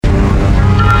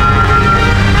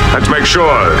make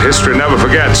sure history never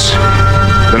forgets.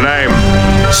 The name.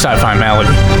 Sci-Fi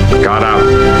Malady. Got out.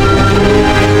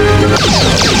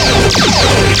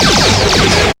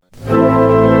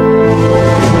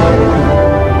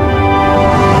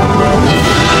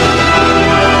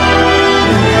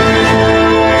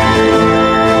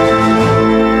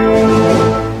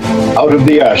 Out of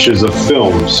the ashes of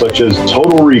films such as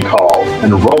Total Recall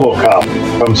and RoboCop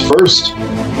comes first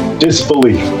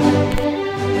disbelief,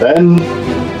 then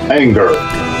anger.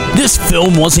 This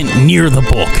film wasn't near the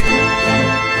book.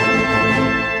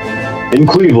 In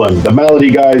Cleveland, the Malady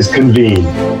guys convene.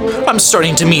 I'm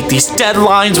starting to meet these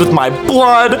deadlines with my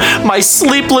blood, my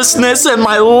sleeplessness, and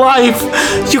my life.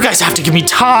 You guys have to give me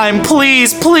time,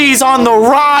 please, please, on the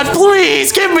rod,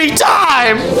 please, give me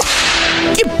time.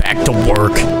 Get back to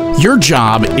work. Your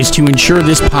job is to ensure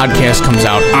this podcast comes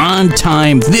out on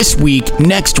time this week,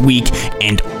 next week,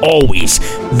 and always.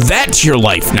 That's your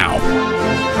life now.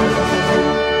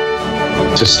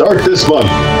 To start this month,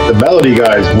 the Malady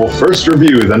guys will first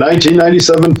review the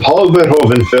 1997 Paul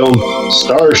Verhoeven film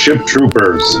Starship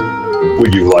Troopers.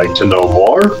 Would you like to know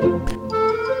more?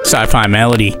 Sci-Fi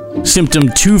Malady, Symptom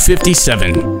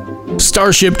 257.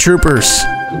 Starship Troopers.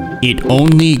 It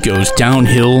only goes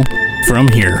downhill from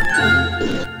here.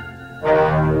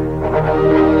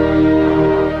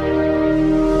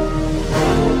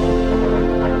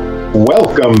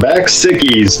 Welcome back,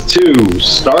 Sickies, to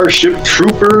Starship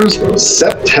Troopers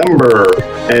September.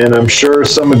 And I'm sure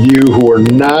some of you who were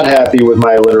not happy with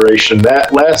my alliteration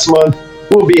that last month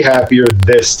will be happier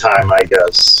this time, I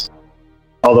guess.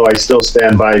 Although I still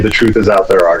stand by the truth is out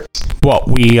there, Art. What,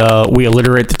 we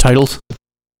alliterate the titles?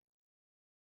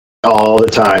 All the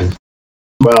time.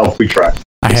 Well, we try.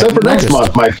 Except for next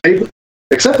month, my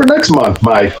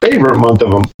favorite month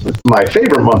of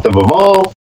them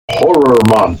all, Horror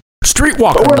Month.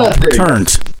 Streetwalker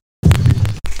returns.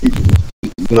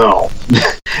 No.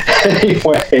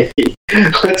 Anyway,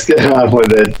 let's get on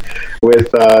with it. With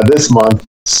this month,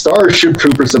 Starship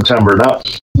Trooper September. Now,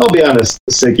 I'll be honest,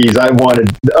 Sickies, I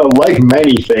wanted, like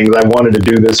many things, I wanted to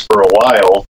do this for a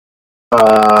while.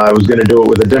 I was going to do it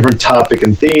with a different topic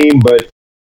and theme, but,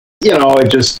 you know, it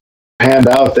just panned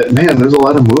out that, man, there's a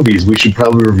lot of movies. We should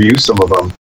probably review some of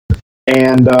them.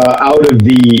 And out of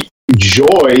the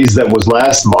joys that was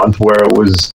last month, where it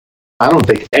was, I don't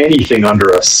think anything under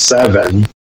a 7.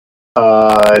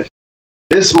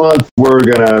 This month we're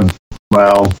gonna,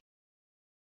 well,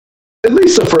 at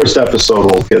least the first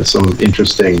episode will get some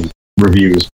interesting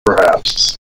reviews,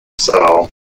 perhaps. So,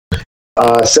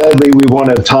 sadly, we won't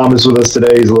have Thomas with us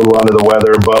today. He's a little under the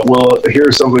weather, but we'll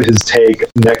hear some of his take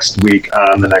next week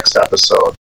on the next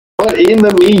episode. But in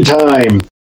the meantime,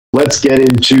 let's get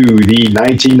into the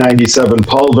 1997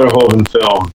 Paul Verhoeven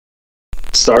film,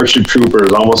 Starship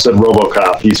Troopers. Almost said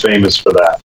RoboCop. He's famous for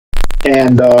that.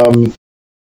 And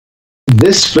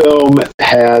this film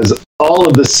has all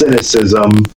of the cynicism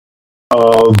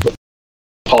of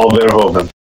Paul Verhoeven.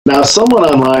 Now, someone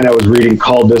online I was reading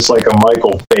called this like a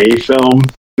Michael Bay film,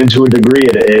 and to a degree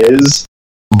it is,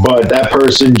 but that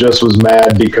person just was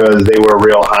mad because they were a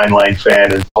real Heinlein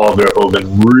fan, and Paul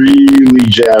Verhoeven really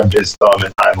jabbed his thumb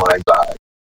in Heinlein's eye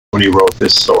when he wrote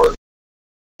this story.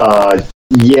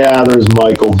 Yeah, there's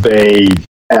Michael Bay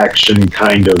action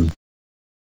kind of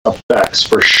effects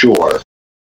for sure,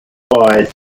 but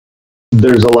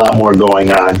there's a lot more going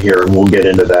on here, and we'll get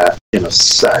into that in a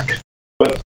sec.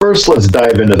 But first, let's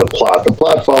dive into the plot. The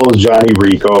plot follows Johnny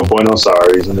Rico of Buenos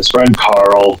Aires and his friend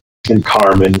Carl and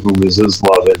Carmen, who is his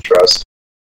love interest,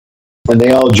 and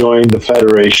they all joined the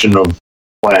Federation of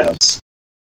Planets,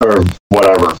 or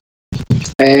whatever.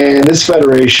 And this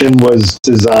federation was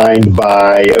designed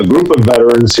by a group of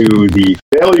veterans who,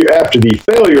 after the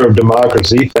failure of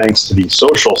democracy, thanks to the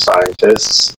social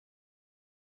scientists.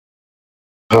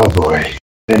 Oh boy.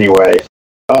 Anyway,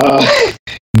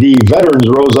 the veterans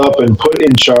rose up and put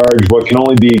in charge what can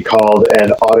only be called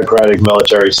an autocratic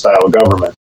military-style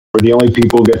government, where the only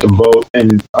people who get to vote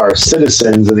and are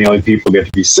citizens, and the only people who get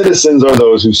to be citizens are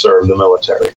those who serve the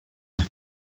military.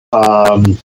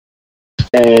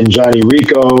 And Johnny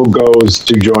Rico goes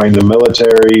to join the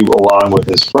military along with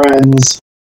his friends.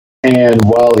 And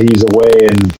while he's away,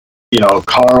 and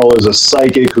Carl is a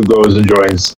psychic who goes and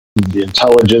joins the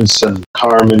intelligence, and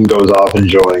Carmen goes off and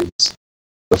joins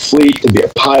the fleet to be a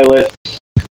pilot.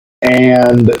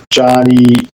 And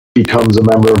Johnny becomes a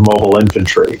member of mobile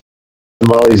infantry. And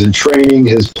while he's in training,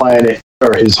 his planet,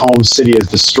 or his home city, is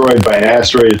destroyed by an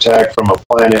asteroid attack from a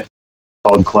planet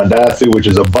called Klendathu, which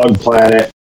is a bug planet.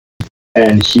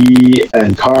 And he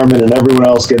and Carmen and everyone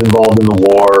else get involved in the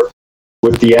war,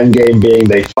 with the end game being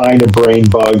they find a brain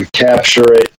bug,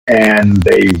 capture it, and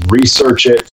they research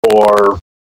it for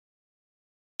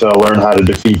to learn how to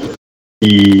defeat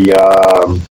the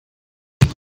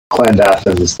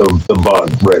Clandathans, the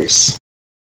bug race.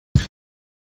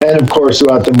 And of course,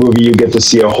 throughout the movie, you get to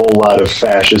see a whole lot of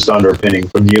fascist underpinning,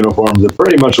 from the uniforms that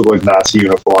pretty much look like Nazi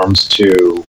uniforms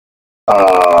to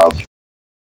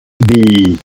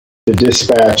the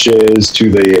dispatches, to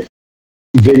the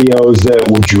videos that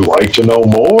 "Would you like to know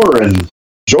more?" and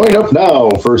 "Join up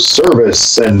now for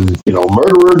service," and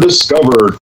 "Murderer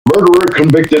discovered, murderer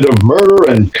convicted of murder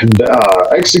and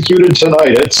executed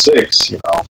tonight at 6."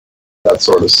 That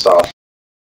sort of stuff.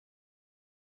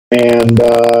 And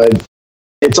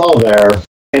it's all there,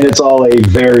 and it's all a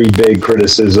very big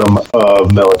criticism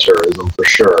of militarism for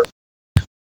sure.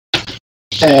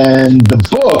 And the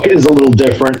book is a little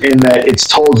different in that it's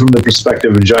told from the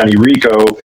perspective of Johnny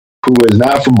Rico, who is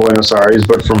not from Buenos Aires,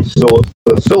 but from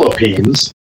the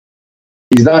Philippines.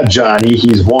 He's not Johnny,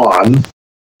 he's Juan.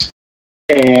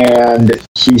 And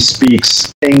he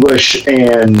speaks English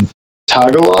and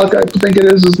Tagalog, I think it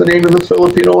is the name of the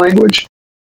Filipino language.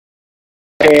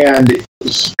 And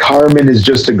Carmen is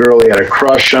just a girl he had a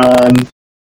crush on.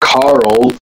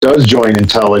 Carl does join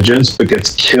intelligence, but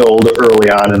gets killed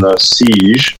early on in the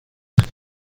siege.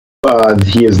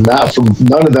 He is not from,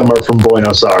 none of them are from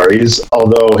Buenos Aires,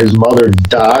 although his mother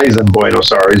dies in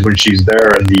Buenos Aires when she's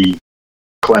there and the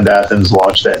Clandathans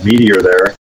launch that meteor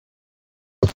there.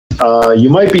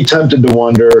 You might be tempted to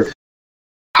wonder,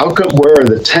 where are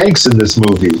the tanks in this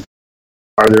movie?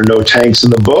 Are there no tanks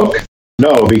in the book?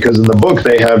 No, because in the book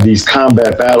they have these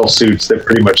combat battle suits that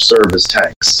pretty much serve as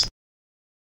tanks.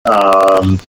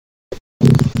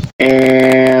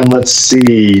 And let's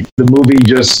see, the movie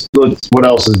just looks, what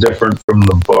else is different from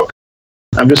the book?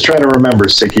 I'm just trying to remember,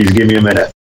 Sickies, give me a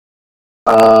minute.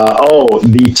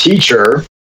 The teacher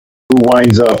who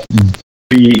winds up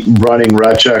running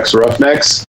Rechek's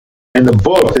Roughnecks. In the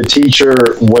book, the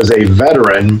teacher was a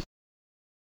veteran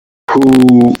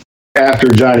who, after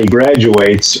Johnny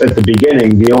graduates, at the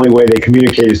beginning, the only way they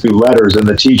communicate is through letters, and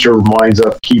the teacher winds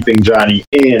up keeping Johnny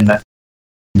in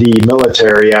the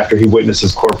military after he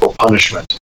witnesses corporal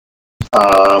punishment.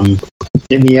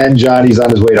 In the end, Johnny's on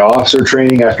his way to officer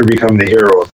training after becoming the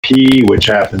hero of P, which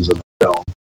happens in the film.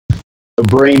 The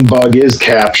brain bug is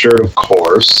captured, of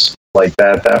course. Like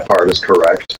that part is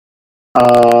correct.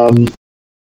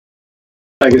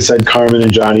 Like I said, Carmen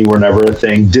and Johnny were never a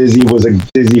thing. Dizzy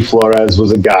Flores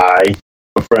was a guy,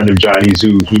 a friend of Johnny's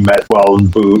who he met while in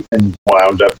boot and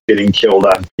wound up getting killed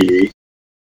on P.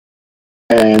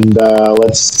 And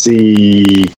let's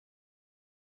see.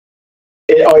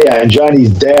 And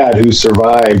Johnny's dad, who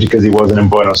survived because he wasn't in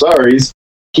Buenos Aires,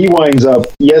 he winds up,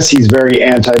 yes, he's very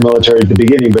anti-military at the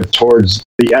beginning, but towards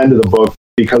the end of the book,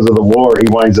 because of the war, he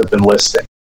winds up enlisting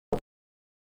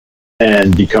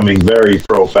and becoming very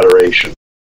pro-Federation.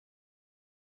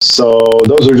 So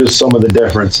those are just some of the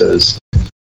differences.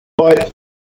 But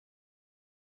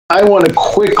I want to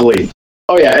quickly,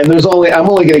 and I'm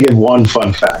only going to give one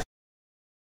fun fact,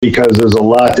 because there's a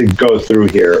lot to go through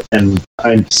here, and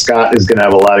Scott is going to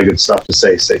have a lot of good stuff to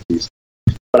say, Sickies.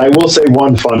 But I will say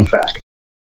one fun fact.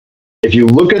 If you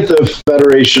look at the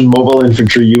Federation Mobile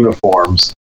Infantry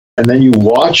uniforms, and then you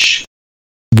watch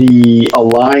the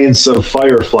Alliance of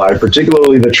Firefly,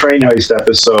 particularly the train heist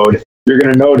episode, you're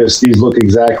going to notice these look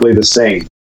exactly the same.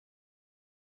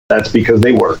 That's because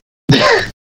they were.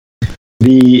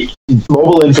 The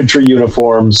Mobile Infantry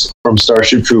uniforms from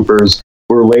Starship Troopers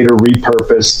were later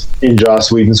repurposed in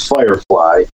Joss Whedon's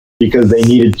Firefly because they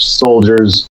needed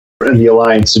soldiers in the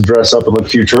Alliance to dress up and look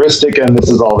futuristic, and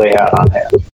this is all they had on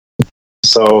hand.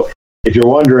 So if you're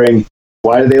wondering,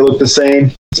 why do they look the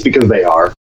same? It's because they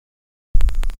are.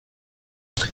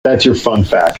 That's your fun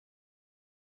fact.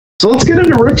 So let's get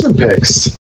into rips and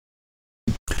picks.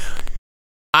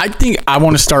 I think I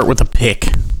want to start with a pick.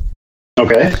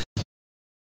 Okay.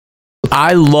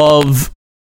 I love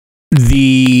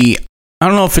I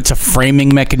don't know if it's a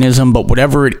framing mechanism, but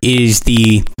whatever it is,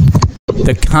 the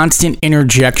constant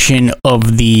interjection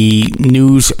of the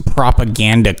news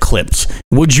propaganda clips.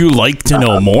 Would you like to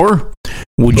know more?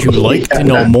 Would you like to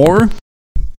know more?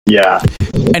 Yeah.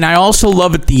 And I also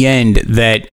love at the end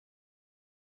that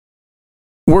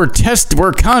we're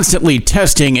constantly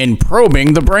testing and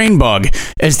probing the brain bug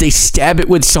as they stab it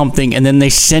with something, and then they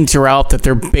center out that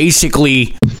they're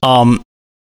basically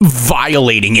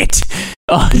violating it.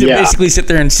 They basically sit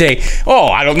there and say,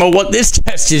 I don't know what this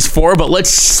test is for, but let's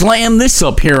slam this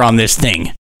up here on this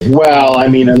thing. Well, I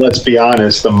mean, and let's be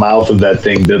honest, the mouth of that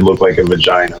thing did look like a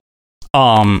vagina.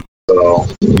 So,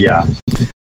 yeah.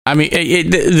 I mean,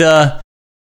 it's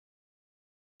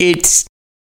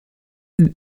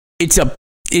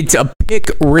a pick,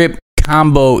 rip,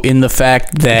 combo in the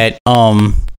fact that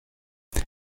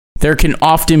there can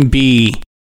often be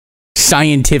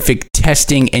scientific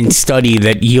testing and study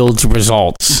that yields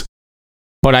results.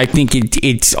 But I think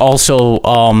it's also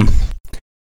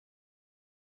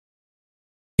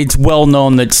it's well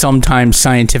known that sometimes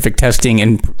scientific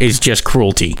testing is just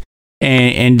cruelty.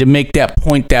 And to make that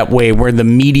point that way, where the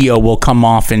media will come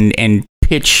off and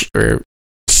pitch or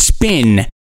spin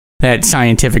that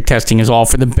scientific testing is all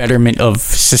for the betterment of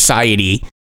society,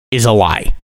 is a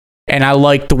lie. And I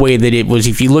like the way that it was.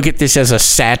 If you look at this as a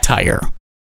satire,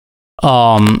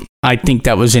 I think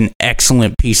that was an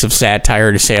excellent piece of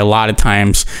satire to say a lot of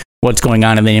times what's going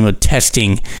on in the name of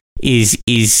testing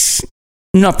is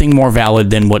nothing more valid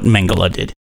than what Mengele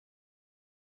did.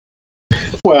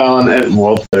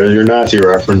 Well, there's your Nazi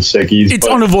reference, Sickies. It's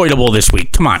unavoidable this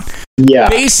week. Come on. Yeah.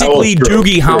 Basically,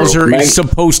 Doogie Howser is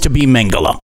supposed to be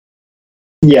Mengele.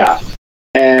 Yeah.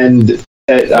 And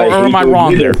or am I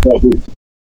wrong there?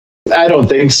 I don't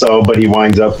think so, but he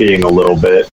winds up being a little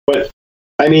bit. But,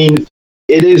 I mean,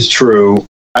 it is true.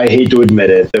 I hate to admit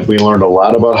it, that we learned a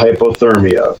lot about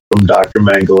hypothermia from Dr.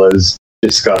 Mengele's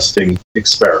disgusting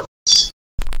experiments.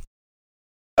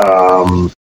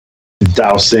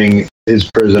 Dousing his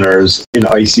prisoners in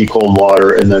icy cold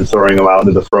water and then throwing them out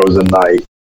into the frozen night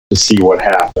to see what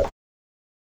happened.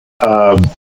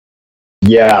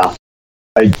 Yeah,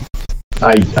 I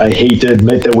hate to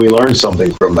admit that we learned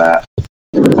something from that.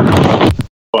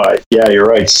 But yeah, you're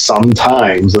right.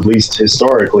 Sometimes, at least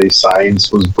historically,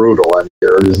 science was brutal, and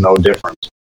here it is no different.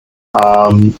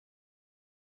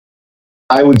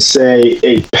 I would say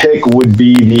a pick would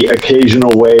be the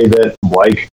occasional way that,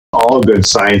 like all good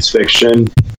science fiction,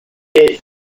 it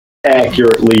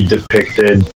accurately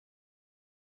depicted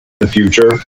the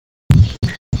future.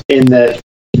 In that,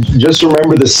 just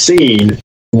remember the scene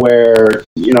where,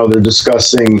 they're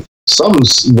discussing,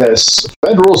 this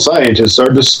federal scientists are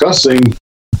discussing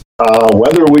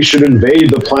whether we should invade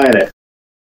the planet.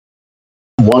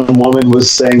 One woman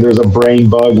was saying there's a brain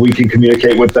bug, we can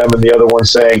communicate with them, and the other one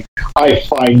saying, I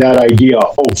find that idea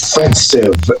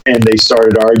offensive. And they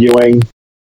started arguing.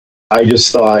 I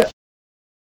just thought,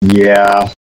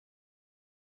 yeah,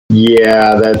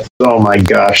 that's, oh my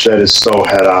gosh, that is so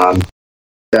head on.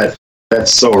 That's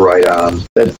so right on.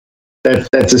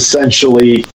 That's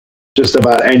essentially just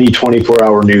about any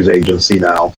 24-hour news agency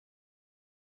now.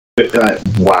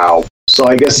 Wow. So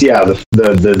I guess, yeah,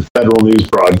 the federal news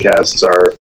broadcasts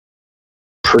are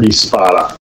pretty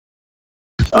spot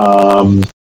on.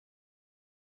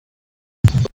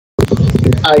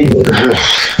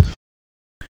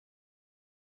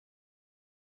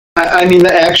 I mean,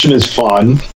 the action is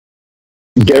fun.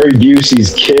 Gary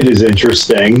Busey's kid is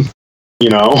interesting.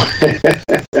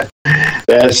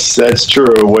 That's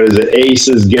true. What is it? Ace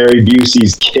is Gary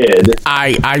Busey's kid.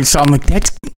 I saw him like that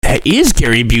is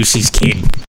Gary Busey's kid.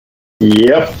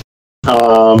 Yep.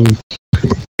 And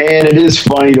it is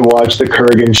funny to watch the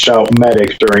Kurgan shout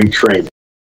medic during training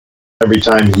every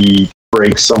time he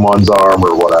breaks someone's arm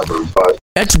or whatever. But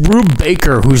that's Rube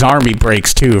Baker, whose arm he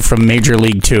breaks too, from Major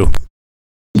League 2.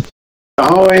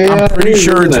 Oh yeah, I'm pretty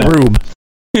sure it's Rube.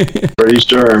 Pretty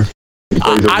sure.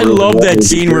 I love that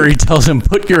scene where he tells him,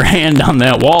 "Put your hand on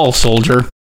that wall, soldier."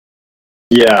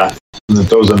 Yeah, and then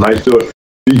throws a knife to it.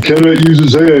 He cannot use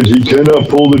his hand. He cannot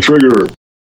pull the trigger.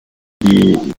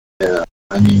 Yeah,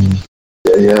 I mean,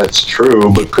 yeah, it's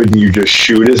true. But couldn't you just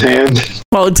shoot his hand?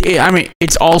 Well,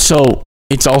 it's also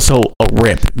a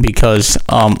rip because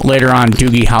later on,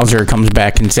 Doogie Howser comes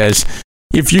back and says,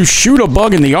 if you shoot a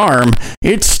bug in the arm,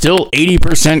 it's still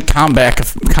 80%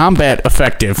 combat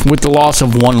effective with the loss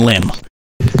of one limb.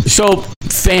 So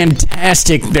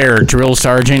fantastic there, Drill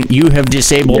Sergeant. You have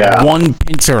disabled one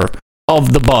pincer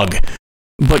of the bug.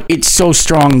 But it's so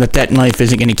strong that knife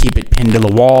isn't going to keep it pinned to the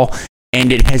wall.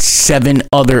 And it has 7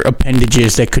 other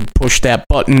appendages that could push that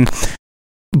button.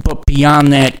 But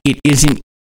beyond that, it isn't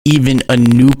even a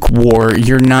nuke war.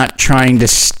 You're not trying to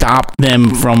stop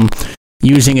them from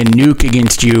using a nuke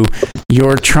against you.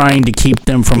 You're trying to keep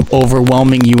them from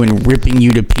overwhelming you and ripping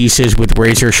you to pieces with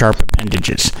razor sharp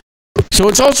appendages. So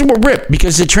it's also a rip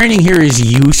because the training here is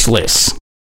useless.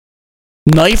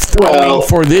 Knife throwing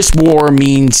for this war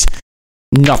means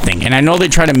nothing. And I know they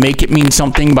try to make it mean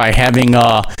something by having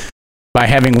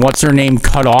what's her name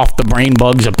cut off the brain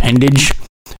bug's appendage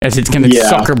as it's going to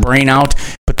suck her brain out,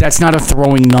 but that's not a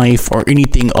throwing knife or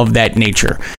anything of that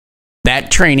nature. That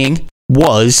training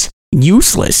was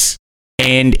useless,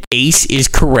 and Ace is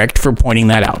correct for pointing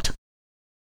that out.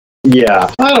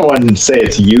 Yeah, I don't want to say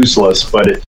it's useless, but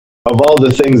of all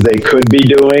the things they could be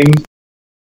doing,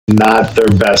 not their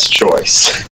best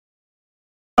choice.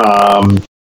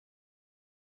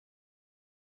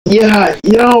 Yeah,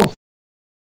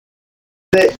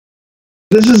 that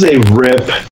this is a rip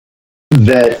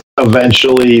that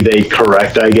eventually they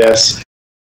correct, I guess,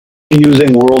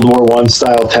 using World War I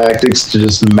style tactics to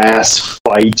just mass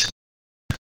fight.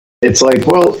 It's like,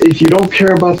 well, if you don't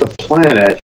care about the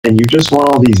planet and you just want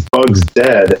all these bugs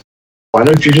dead, why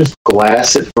don't you just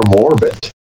glass it from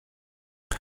orbit?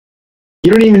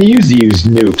 You don't even need to use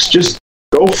nukes. Just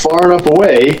go far enough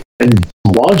away and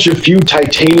launch a few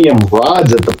titanium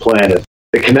rods at the planet.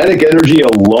 The kinetic energy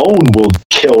alone will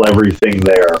kill everything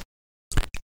there.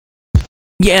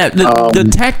 Yeah, the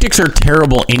tactics are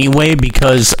terrible anyway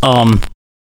because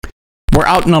we're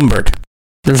outnumbered.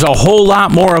 There's a whole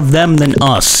lot more of them than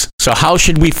us. So how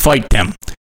should we fight them?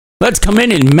 Let's come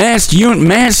in mass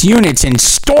units and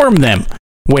storm them.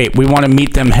 Wait, we want to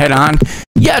meet them head on?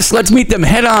 Yes, let's meet them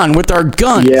head on with our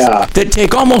guns that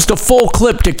take almost a full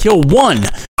clip to kill one.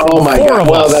 Oh my God!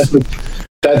 Well,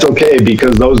 that's okay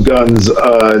because those guns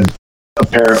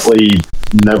apparently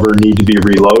never need to be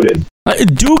reloaded.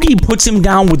 Doogie puts him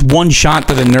down with one shot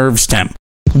to the nerve stem.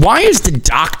 Why is the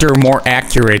doctor more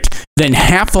accurate than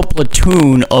half a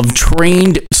platoon of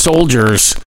trained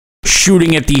soldiers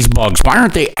shooting at these bugs? Why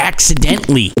aren't they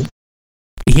accidentally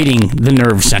hitting the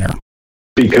nerve center?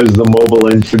 Because the mobile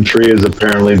infantry is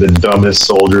apparently the dumbest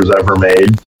soldiers ever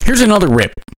made. Here's another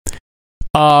rip.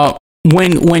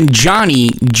 When Johnny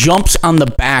jumps on the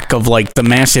back of like the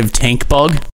massive tank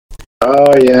bug.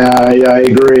 Oh yeah, I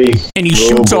agree. And he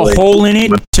shoots a hole in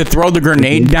it to throw the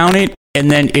grenade down it, and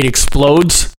then it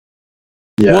explodes.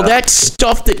 Yeah. Well, that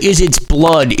stuff that is its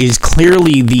blood is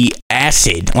clearly the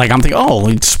acid. Like I'm thinking, oh,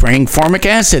 it's spraying formic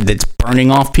acid that's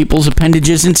burning off people's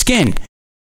appendages and skin.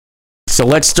 So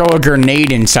let's throw a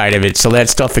grenade inside of it so that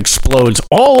stuff explodes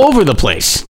all over the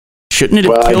place. Shouldn't it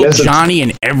have killed Johnny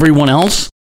and everyone else?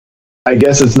 I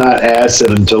guess it's not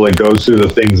acid until it goes through the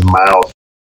thing's mouth.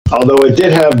 Although it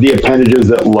did have the appendages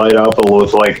that light up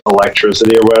with like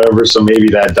electricity or whatever, so maybe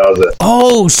that does it.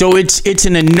 Oh, so it's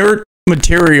an inert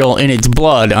material in its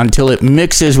blood until it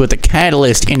mixes with a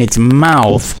catalyst in its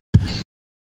mouth.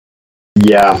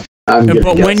 Yeah.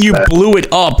 But when you blew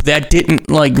it up, that didn't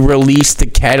like release the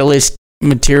catalyst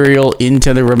material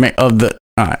into the of the.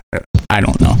 I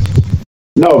don't know.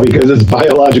 No, because it's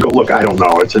biological. Look, I don't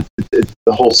know. It's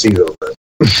the whole scene of it.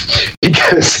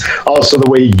 Because also the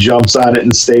way he jumps on it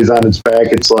and stays on its back,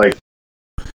 it's like,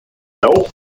 nope.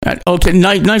 Okay,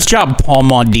 nice job, Paul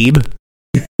Maudib.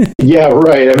 Yeah,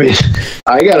 right. I mean,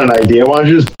 I got an idea. Why don't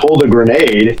you just pull the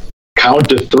grenade, count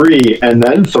to 3, and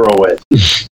then throw it?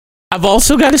 I've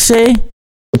also got to say,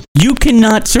 you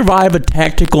cannot survive a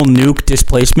tactical nuke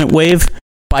displacement wave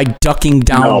by ducking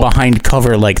down behind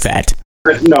cover like that.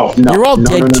 No. You're all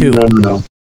dead too. No.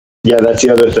 Yeah, that's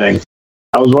the other thing.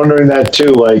 I was wondering that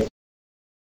too. Like,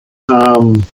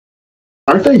 aren't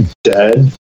they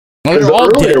dead? Well, they're all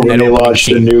dead when they launched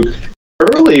a nuke.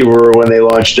 Earlier, when they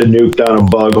launched a nuke down a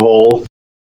bug hole,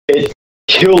 it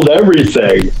killed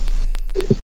everything,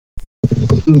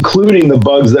 including the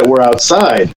bugs that were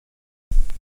outside.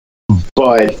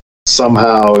 But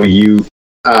somehow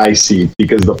I see,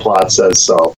 because the plot says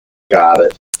so. Got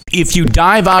it. If you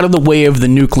dive out of the way of the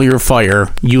nuclear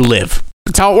fire, you live.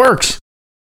 That's how it works.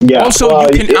 Yeah. Also,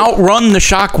 you can outrun the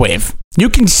shockwave. You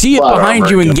can see it behind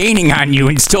you and gaining on you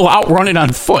and still outrun it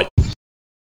on foot.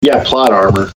 Yeah, plot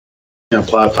armor. Yeah,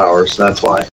 plot powers. That's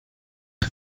why.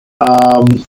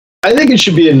 I think it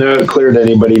should be clear to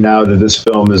anybody now that this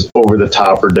film is over the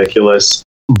top ridiculous.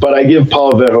 But I give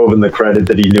Paul Verhoeven the credit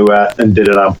that he knew it and did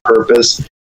it on purpose,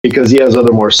 because he has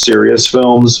other more serious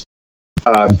films.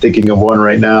 I'm thinking of one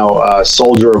right now,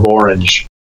 Soldier of Orange.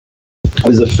 It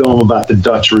was a film about the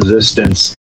Dutch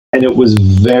resistance, and it was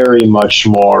very much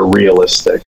more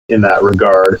realistic in that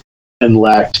regard and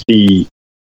lacked the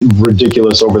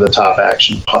ridiculous over-the-top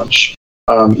action punch.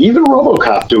 Even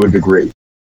RoboCop to a degree.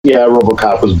 Yeah,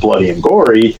 RoboCop was bloody and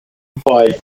gory,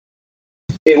 but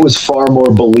it was far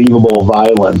more believable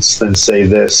violence than, say,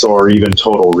 this or even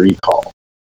Total Recall.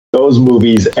 Those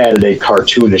movies added a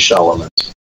cartoonish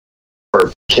element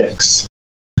for kicks.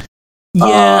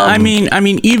 Yeah, I mean,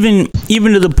 even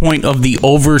to the point of the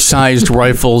oversized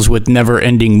rifles with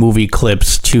never-ending movie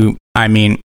clips.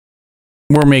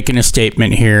 We're making a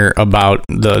statement here about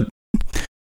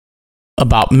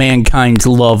mankind's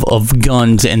love of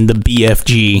guns and the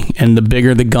BFG, and the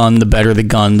bigger the gun, the better the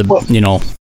gun.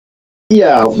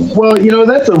 Yeah, well,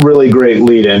 that's a really great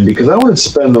lead-in, because I want to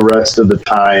spend the rest of the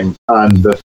time on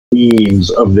the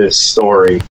themes of this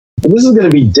story. And this is going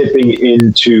to be dipping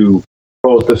into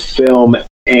both the film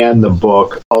and the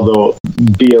book, although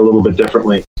be a little bit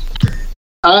differently.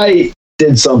 I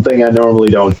did something I normally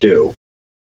don't do,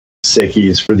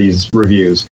 sickies, for these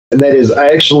reviews. And that is, I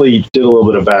actually did a little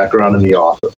bit of background in the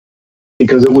author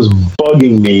because it was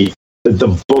bugging me that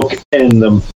the book and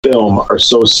the film are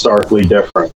so starkly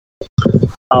different.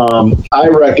 I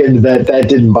reckon that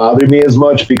didn't bother me as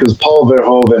much because Paul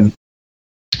Verhoeven,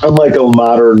 unlike a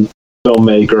modern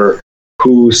filmmaker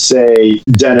who, say,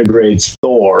 denigrates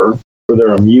Thor for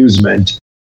their amusement,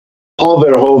 Paul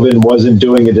Verhoeven wasn't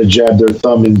doing it to jab their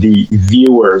thumb in the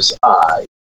viewer's eye.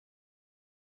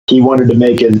 He wanted to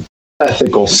make an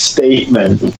ethical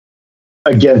statement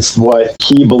against what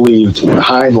he believed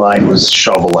Heinlein was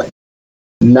shoveling.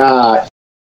 Not,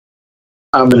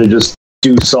 I'm going to just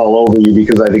deuce all over you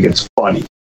because I think it's funny.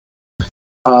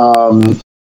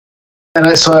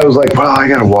 So I was like, well, I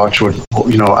got to watch what,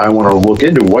 I want to look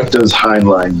into. What does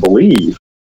Heinlein believe?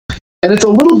 And it's a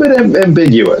little bit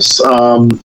ambiguous.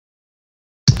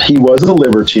 He was a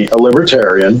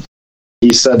libertarian.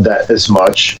 He said that as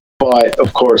much. But,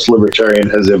 of course, libertarian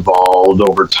has evolved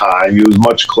over time. He was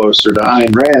much closer to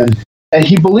Ayn Rand. And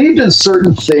he believed in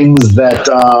certain things that,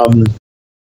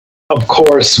 of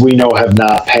course, we know have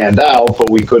not panned out, but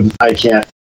I can't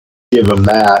give him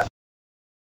that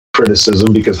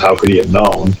criticism because how could he have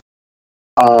known?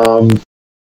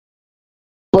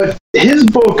 But his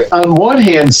book, on one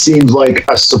hand, seems like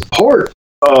a support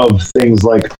of things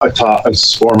like a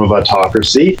form of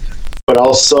autocracy, but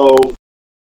also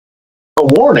a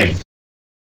warning,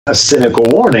 a cynical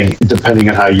warning, depending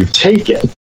on how you take it.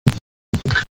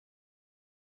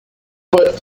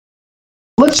 But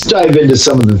let's dive into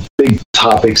some of the big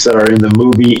topics that are in the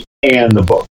movie and the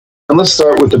book. And let's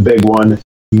start with the big one,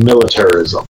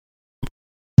 militarism.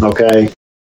 Okay?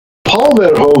 Paul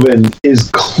Verhoeven is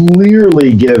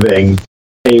clearly giving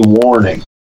a warning.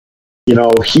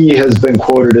 He has been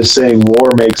quoted as saying,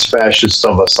 war makes fascists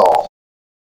of us all.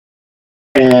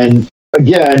 And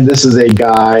again, this is a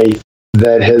guy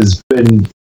that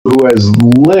who has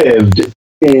lived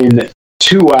in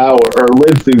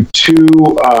lived through two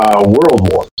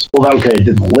world wars. Well, okay,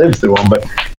 didn't live through them, but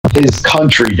his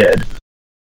country did.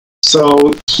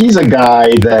 So he's a guy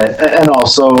and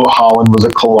also Holland was a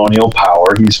colonial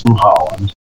power. He's from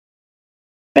Holland.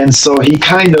 And so he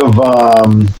kind of,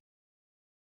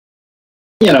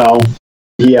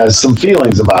 he has some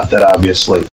feelings about that,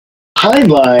 obviously.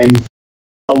 Heinlein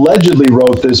allegedly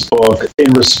wrote this book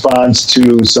in response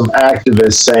to some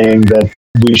activists saying that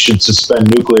we should suspend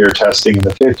nuclear testing in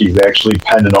the 50s. They actually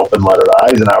penned an open letter to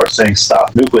Eisenhower saying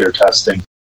stop nuclear testing,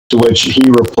 to which he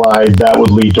replied that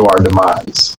would lead to our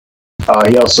demise.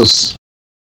 He also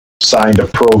signed a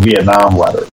pro-Vietnam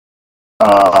letter.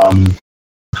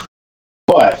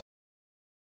 But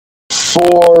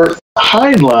for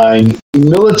Heinlein,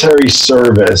 military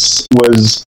service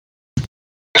was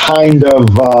kind of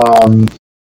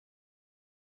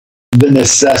the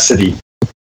necessity,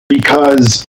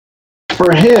 because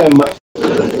for him,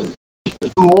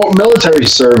 military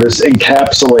service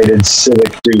encapsulated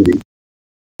civic duty.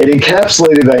 It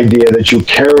encapsulated the idea that you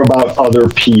care about other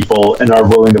people and are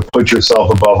willing to put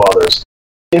yourself above others.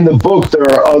 In the book, there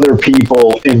are other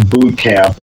people in boot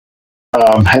camp,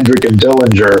 Hendrik and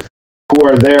Dillinger, who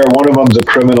are there. One of them's a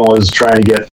criminal, is trying to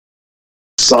get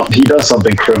he does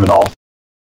something criminal,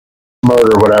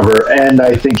 murder, whatever. And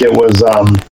I think it was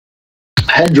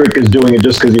Hendrik is doing it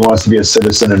just because he wants to be a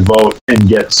citizen and vote and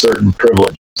get certain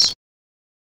privileges.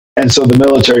 And so the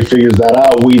military figures that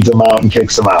out, weeds them out, and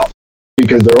kicks them out,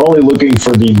 because they're only looking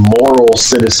for the moral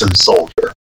citizen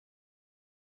soldier.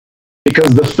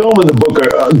 Because the film and the book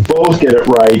both get it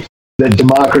right that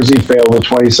democracy failed in the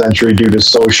 20th century due to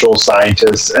social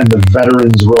scientists, and the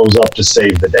veterans rose up to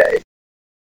save the day.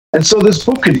 And so the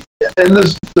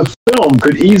film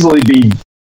could easily be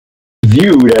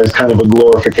viewed as kind of a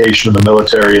glorification of the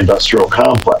military-industrial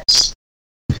complex,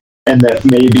 and that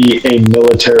maybe a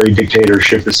military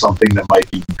dictatorship is something that might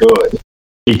be good,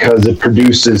 because it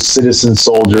produces citizen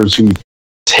soldiers who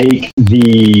take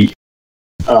the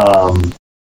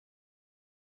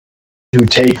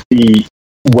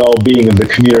well-being of the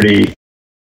community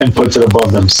and puts it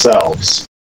above themselves.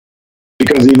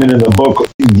 Because even in the book,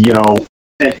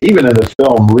 and even in the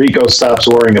film, Rico stops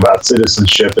worrying about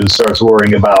citizenship and starts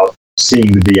worrying about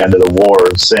seeing the end of the war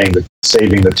and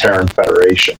saving the Terran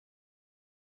Federation.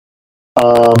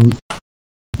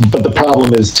 But the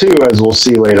problem is, too, as we'll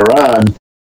see later on,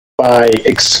 by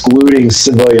excluding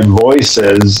civilian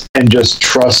voices and just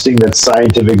trusting that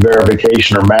scientific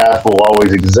verification or math will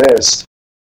always exist,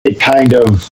 it kind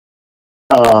of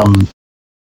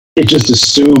it just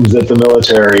assumes that the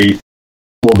military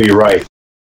will be right.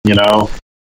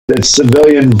 That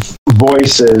civilian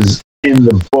voices in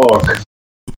the book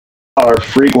are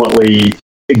frequently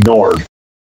ignored.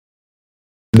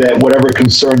 that whatever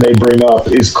concern they bring up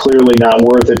is clearly not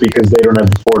worth it because they don't have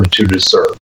the fortitude to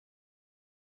serve.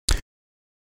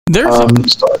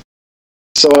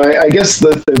 So I guess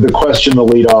the question to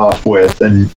lead off with,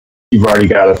 and you've already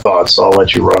got a thought, so I'll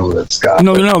let you run with it, Scott.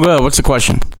 No, go ahead. What's the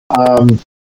question?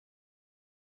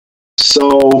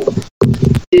 So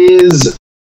is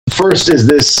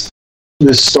this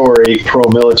story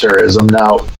pro-militarism?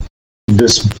 Now,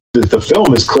 the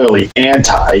film is clearly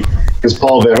anti, because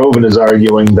Paul Verhoeven is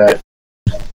arguing that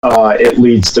it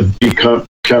leads to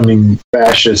becoming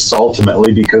fascists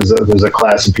ultimately, because there's a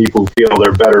class of people who feel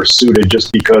they're better suited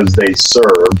just because they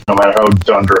serve, no matter how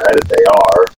dunderheaded they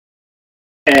are.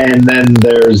 And then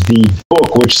there's the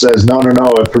book, which says, no,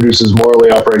 it produces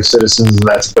morally upright citizens, and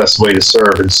that's the best way to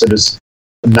serve. And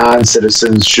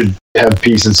non-citizens should have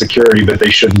peace and security, but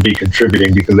they shouldn't be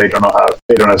contributing because they don't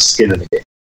have skin in the game.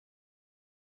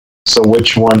 So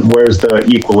where's the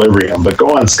equilibrium? But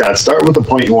go on, Scott, start with the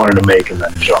point you wanted to make and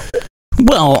then jump in.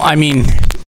 Well, I mean,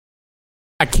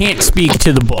 I can't speak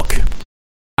to the book.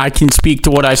 I can speak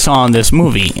to what I saw in this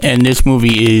movie, and this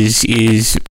movie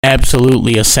is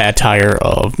absolutely a satire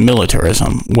of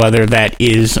militarism, whether that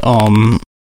is the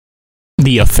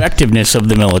effectiveness of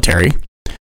the military,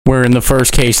 where in the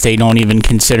first case they don't even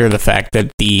consider the fact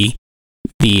that the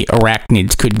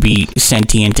arachnids could be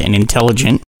sentient and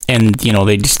intelligent, and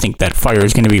they just think that fire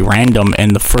is going to be random,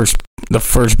 and the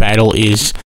first battle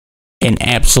is an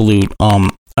absolute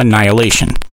annihilation.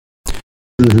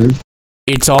 Mm-hmm.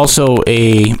 It's also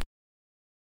a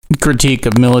critique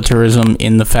of militarism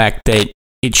in the fact that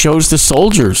it shows the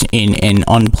soldiers in an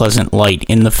unpleasant light,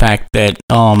 in the fact that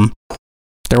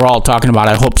they're all talking about,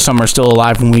 I hope some are still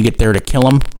alive when we get there to kill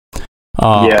them.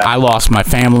 I lost my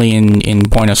family in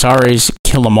Buenos Aires,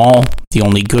 kill them all. The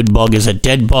only good bug is a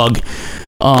dead bug.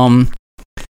 And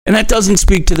that doesn't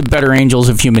speak to the better angels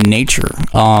of human nature.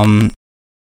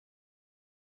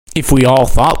 If we all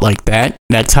thought like that,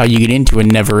 that's how you get into a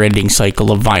never-ending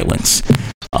cycle of violence.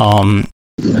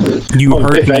 You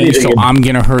hurt me, so I'm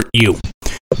going to hurt you.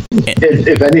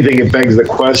 If anything, it begs the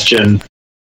question,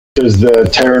 does the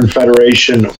Terran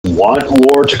Federation want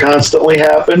war to constantly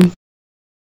happen?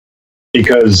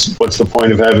 Because what's the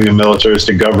point of having a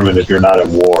militaristic government if you're not at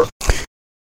war?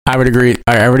 I would agree.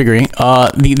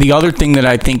 The other thing that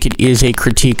I think it is a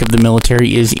critique of the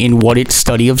military is in what its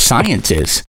study of science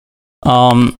is.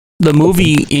 The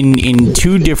movie in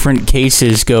two different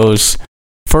cases goes,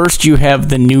 first you have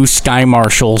the new Sky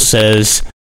Marshal says,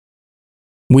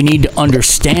 we need to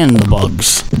understand the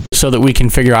bugs so that we can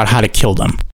figure out how to kill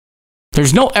them.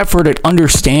 There's no effort at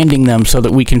understanding them so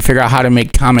that we can figure out how to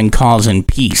make common cause and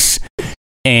peace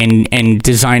and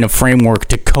design a framework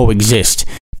to coexist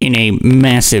in a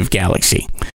massive galaxy.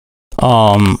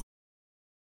 And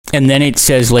then it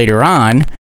says later on,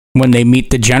 when they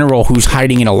meet the general who's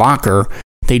hiding in a locker,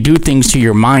 they do things to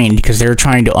your mind because they're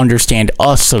trying to understand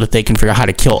us so that they can figure out how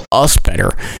to kill us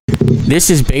better. This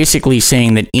is basically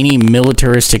saying that any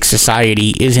militaristic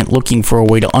society isn't looking for a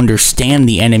way to understand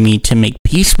the enemy to make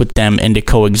peace with them and to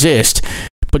coexist,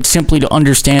 but simply to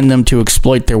understand them to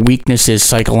exploit their weaknesses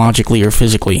psychologically or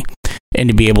physically and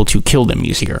to be able to kill them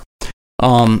easier.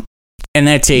 And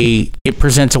it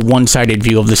presents a one-sided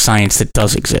view of the science that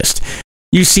does exist.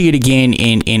 You see it again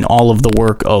in all of the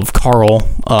work of Carl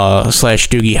 /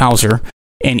 Doogie Howser,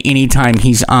 and anytime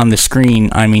he's on the screen,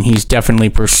 I mean, he's definitely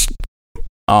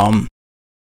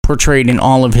portrayed in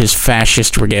all of his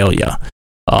fascist regalia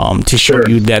to show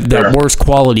you that worst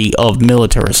quality of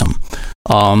militarism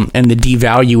and the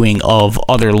devaluing of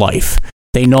other life.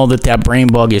 They know that brain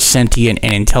bug is sentient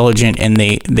and intelligent, and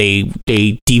they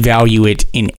devalue it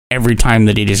in every time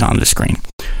that it is on the screen.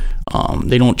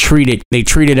 They don't treat it. They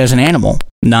treat it as an animal,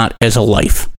 not as a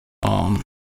life.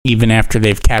 Even after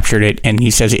they've captured it, and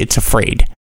he says it's afraid.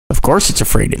 Of course, it's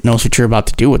afraid. It knows what you're about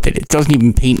to do with it. It doesn't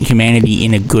even paint humanity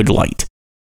in a good light.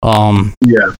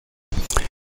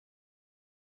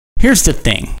 Here's the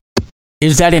thing: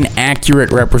 is that an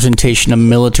accurate representation of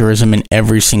militarism in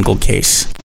every single case?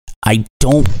 I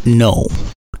don't know.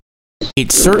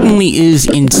 It certainly is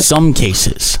in some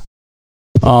cases.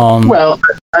 Well,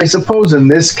 I suppose in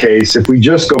this case, if we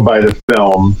just go by the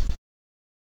film,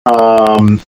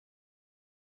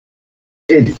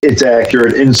 it's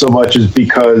accurate in so much as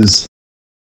because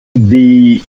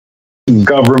the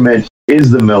government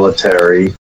is the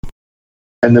military,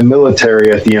 and the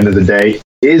military, at the end of the day,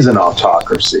 is an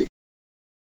autocracy.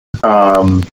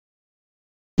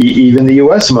 Even the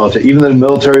U.S. military, even the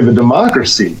military of a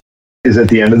democracy, is at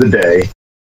the end of the day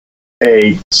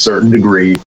a certain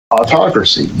degree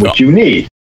autocracy, which you need.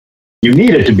 You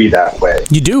need it to be that way.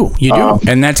 You do,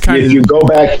 and that's kind of. If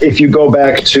you go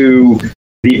back to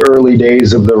the early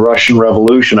days of the Russian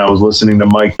Revolution. I was listening to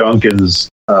Mike Duncan's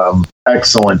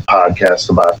excellent podcast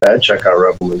about that. Check out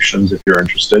Revolutions if you're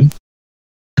interested.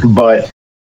 But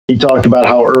he talked about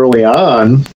how early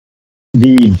on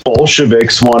the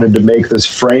Bolsheviks wanted to make this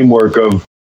framework of,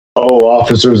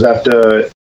 officers have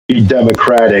to be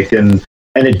democratic, and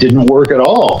it didn't work at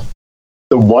all.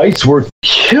 The whites were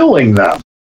killing them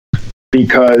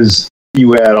because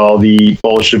you had all the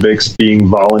Bolsheviks being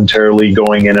voluntarily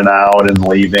going in and out and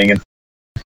leaving, and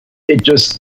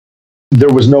there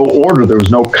was no order, there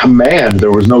was no command,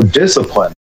 there was no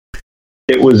discipline.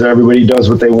 It was everybody does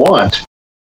what they want.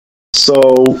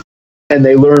 So, and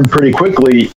they learned pretty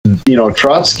quickly,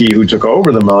 Trotsky, who took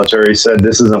over the military, said,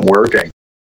 this isn't working.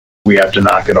 We have to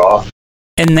knock it off.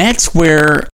 And that's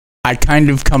where I kind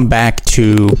of come back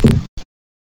to,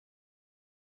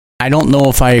 I don't know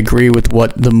if I agree with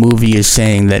what the movie is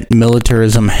saying, that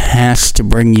militarism has to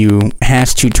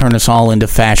turn us all into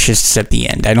fascists at the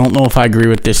end. I don't know if I agree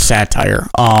with this satire.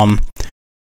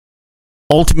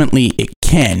 Ultimately, it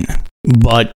can,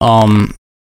 but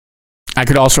I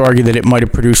could also argue that it might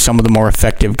have produced some of the more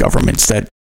effective governments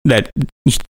that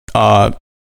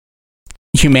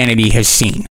humanity has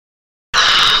seen.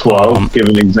 Well, give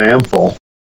an example.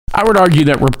 I would argue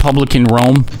that Republican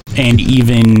Rome, and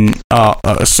even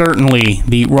certainly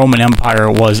the Roman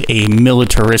Empire, was a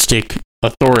militaristic,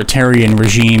 authoritarian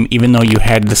regime, even though you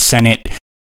had the Senate.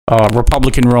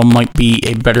 Republican Rome might be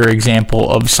a better example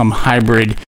of some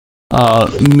hybrid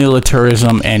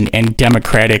militarism and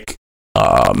democratic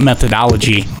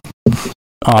methodology.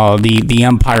 The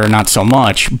empire, not so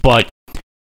much, but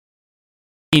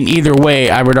in either way,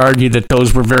 I would argue that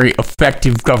those were very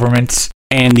effective governments,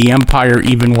 and the empire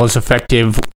even was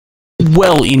effective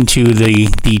well into the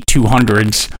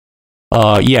 200s.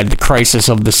 The crisis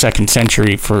of the 2nd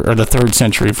century or the 3rd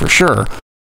century for sure,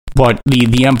 but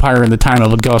the empire in the time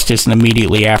of Augustus and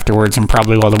immediately afterwards, and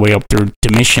probably all the way up through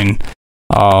Domitian,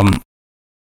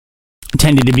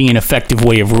 tended to be an effective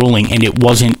way of ruling, and it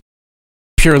wasn't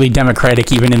purely democratic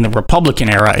even in the Republican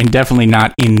era, and definitely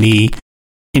not in the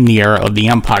era of the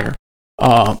empire.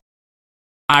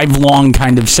 I've long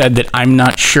kind of said that I'm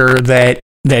not sure that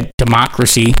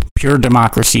democracy, pure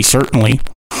democracy certainly,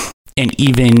 and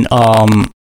even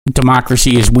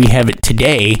democracy as we have it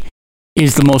today,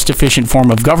 is the most efficient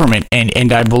form of government,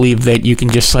 and I believe that you can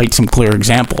just cite some clear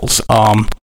examples.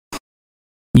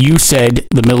 You said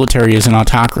the military is an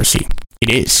autocracy. It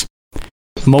is.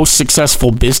 Most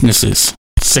successful businesses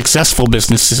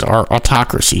are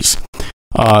autocracies.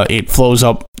 It flows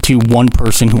up to one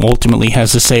person who ultimately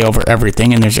has a say over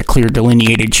everything, and there's a clear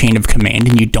delineated chain of command,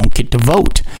 and you don't get to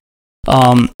vote.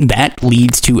 That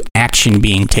leads to action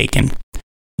being taken.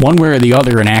 One way or the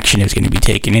other, an action is going to be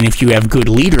taken, and if you have good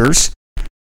leaders,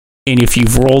 and if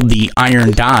you've rolled the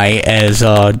iron die, as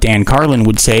Dan Carlin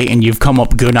would say, and you've come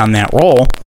up good on that roll,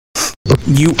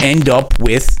 you end up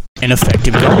with an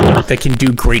effective government that can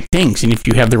do great things. And if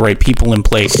you have the right people in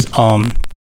place,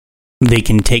 they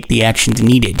can take the actions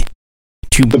needed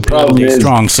to build a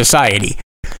strong society.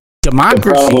 Democracy.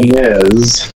 The problem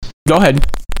is, go ahead.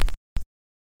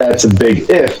 That's a big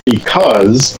if,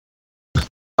 because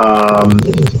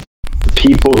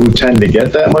people who tend to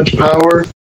get that much power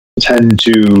tend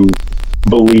to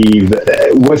believe,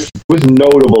 with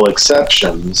notable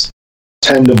exceptions,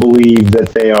 tend to believe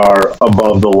that they are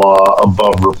above the law,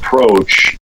 above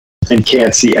reproach, and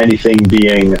can't see anything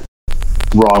being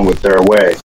wrong with their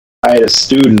way. I had a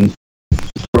student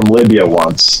from Libya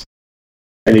once,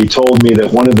 and he told me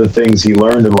that one of the things he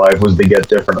learned in life was to get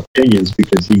different opinions,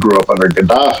 because he grew up under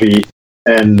Gaddafi,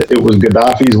 and it was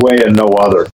Gaddafi's way and no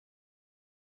other.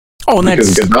 Oh, and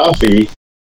because Gaddafi,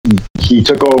 he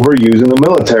took over using the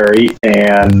military,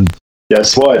 and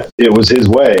guess what? It was his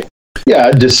way.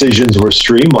 Yeah, decisions were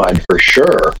streamlined for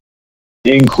sure,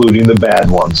 including the bad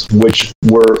ones, which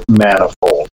were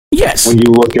manifold. Yes. When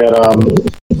you look at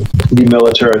the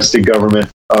militaristic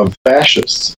government of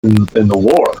fascists in the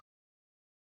war,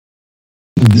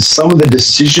 some of the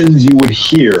decisions you would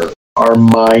hear are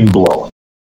mind-blowing.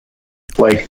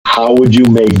 Like, how would you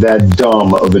make that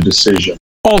dumb of a decision?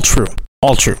 All true.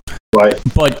 Right.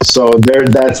 But so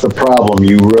that's the problem.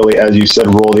 You really, as you said,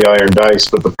 roll the iron dice,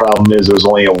 but the problem is there's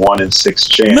only a 1 in 6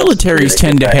 chance.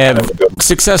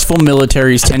 Successful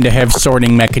militaries tend to have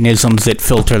sorting mechanisms that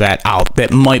filter that out,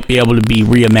 that might be able to be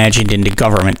reimagined into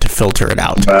government to filter it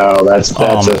out. Wow, that's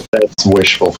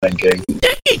wishful thinking.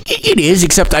 It is,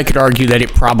 except I could argue that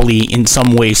it probably in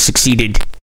some ways succeeded,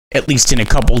 at least in a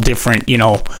couple different,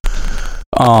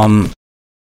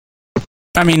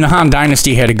 I mean, the Han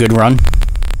Dynasty had a good run.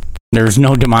 There's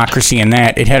no democracy in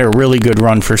that. It had a really good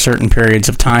run for certain periods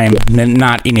of time,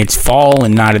 not in its fall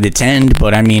and not at its end,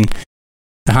 but I mean,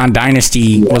 the Han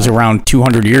Dynasty was around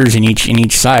 200 years in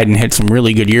each side and had some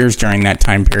really good years during that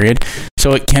time period.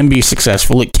 So it can be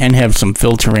successful. It can have some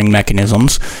filtering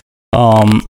mechanisms.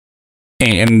 And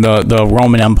the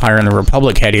Roman Empire and the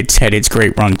Republic had its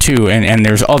great run too, and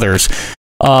there's others.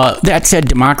 That said,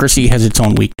 democracy has its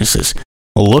own weaknesses.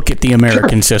 Look at the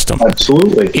American system.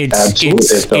 Absolutely.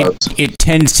 It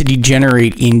tends to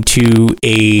degenerate into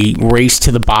a race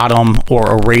to the bottom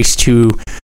or a race to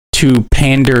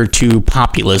pander to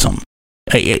populism.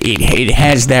 It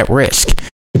has that risk.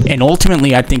 And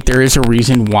ultimately, I think there is a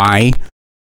reason why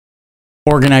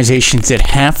organizations that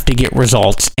have to get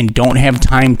results and don't have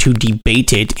time to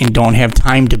debate it and don't have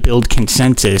time to build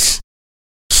consensus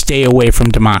stay away from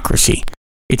democracy.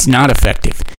 It's not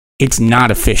effective. It's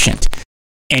not efficient.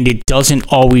 And it doesn't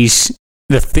always...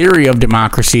 The theory of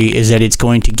democracy is that it's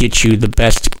going to get you the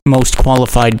best, most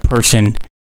qualified person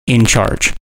in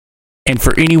charge. And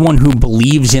for anyone who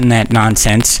believes in that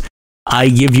nonsense, I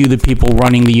give you the people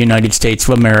running the United States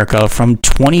of America from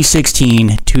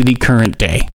 2016 to the current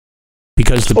day.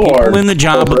 Because the people in the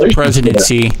job of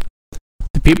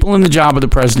the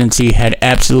presidency had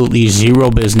absolutely zero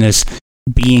business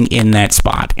being in that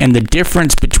spot. And the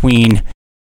difference between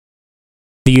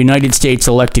the United States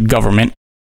elected government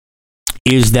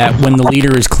is that when the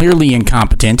leader is clearly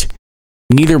incompetent,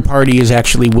 neither party is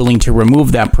actually willing to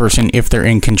remove that person if they're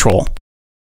in control.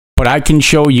 But I can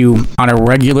show you on a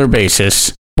regular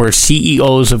basis where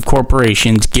CEOs of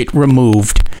corporations get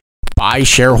removed by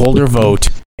shareholder vote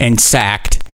and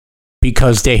sacked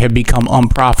because they have become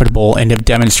unprofitable and have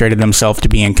demonstrated themselves to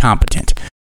be incompetent.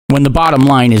 When the bottom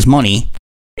line is money,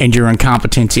 and your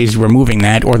incompetence is removing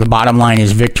that, or the bottom line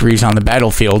is victories on the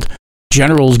battlefield,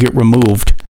 generals get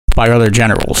removed by other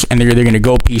generals, and they're either going to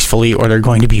go peacefully or they're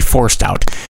going to be forced out.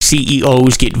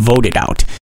 CEOs get voted out.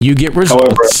 You get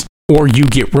results, or you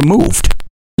get removed.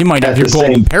 You might have your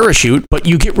golden parachute, but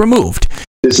you get removed.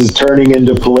 This is turning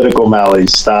into political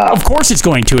malaise. Stop. Of course it's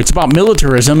going to. It's about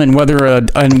militarism and whether an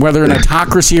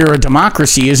autocracy or a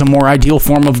democracy is a more ideal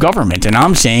form of government. And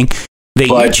I'm saying they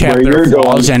each have their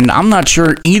flaws, and I'm not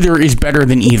sure either is better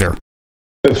than either.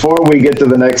 Before we get to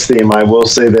the next theme, I will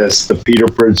say this. The Peter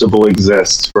Principle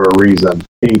exists for a reason,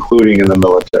 including in the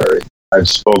military. I've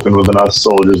spoken with enough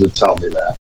soldiers that tell me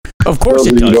that. Of course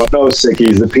it does. You don't know,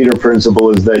 Sickies, the Peter Principle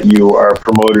is that you are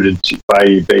promoted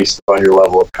based on your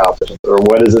level of competence. Or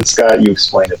what is it, Scott? You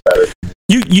explain it better.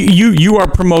 You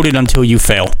are promoted until you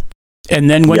fail. And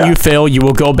then when you fail, you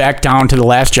will go back down to the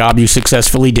last job you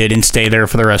successfully did and stay there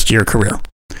for the rest of your career.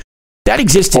 That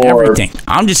exists in everything.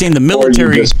 I'm just saying the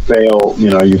military... Or you just fail,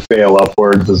 you fail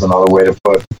upwards is another way to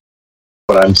put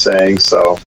what I'm saying,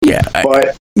 so... Yeah,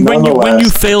 but when you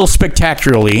fail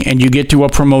spectacularly and you get to a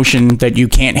promotion that you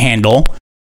can't handle,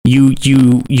 you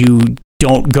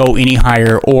don't go any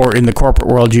higher, or in the corporate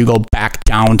world, you go back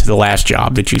down to the last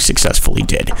job that you successfully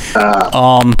did.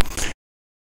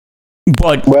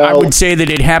 But I would say that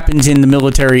it happens in the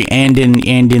military and in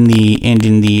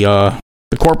the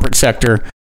corporate sector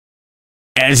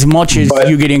as much as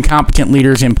you get incompetent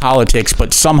leaders in politics.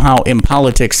 But somehow in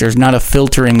politics, there's not a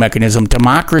filtering mechanism.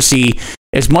 Democracy,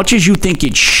 as much as you think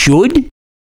it should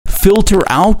filter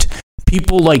out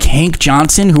people like Hank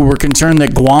Johnson, who were concerned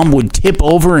that Guam would tip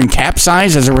over and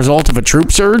capsize as a result of a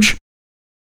troop surge,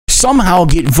 somehow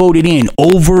get voted in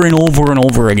over and over and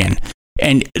over again.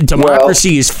 And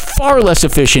democracy is far less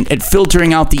efficient at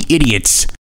filtering out the idiots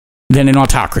than an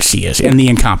autocracy is, and the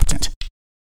incompetent.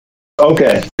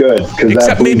 Okay, good.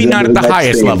 Except maybe not at the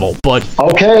highest level, but...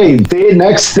 Okay, the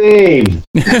next theme.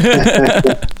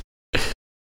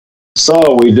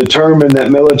 So, we determined that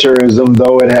militarism,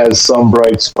 though it has some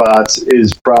bright spots,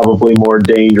 is probably more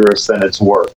dangerous than it's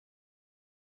worth.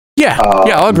 Yeah,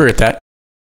 I'll agree with that.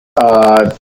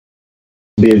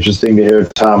 Be interesting to hear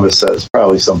Thomas says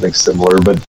probably something similar,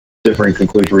 but different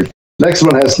conclusion. Next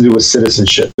one has to do with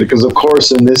citizenship, because of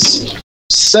course in this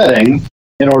setting,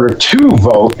 in order to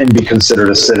vote and be considered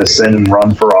a citizen and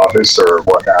run for office or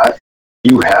whatnot,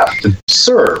 you have to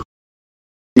serve.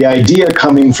 The idea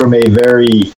coming from a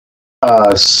very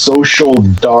social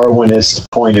Darwinist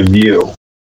point of view,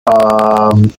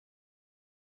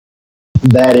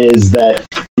 that is that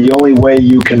the only way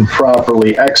you can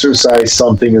properly exercise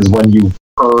something is when you've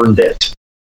earned it.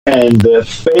 And the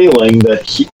failing that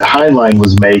Heinlein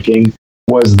was making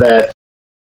was that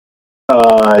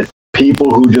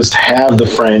people who just have the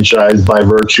franchise by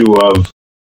virtue of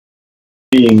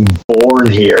being born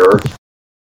here,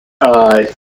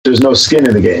 there's no skin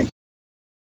in the game.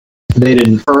 They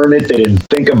didn't earn it. They didn't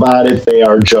think about it. They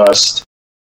are just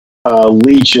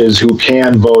leeches who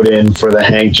can vote in for the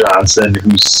Hank Johnson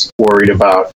who's worried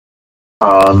about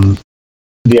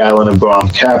the island of Guam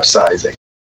capsizing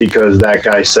because that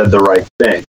guy said the right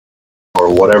thing,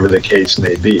 or whatever the case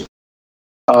may be.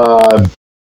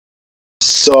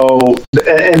 So,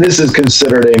 and this is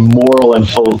considered a moral and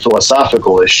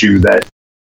philosophical issue, that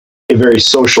a very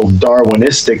social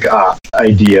Darwinistic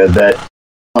idea that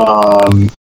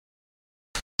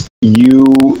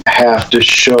you have to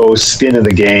show skin in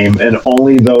the game, and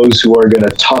only those who are going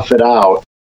to tough it out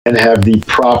and have the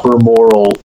proper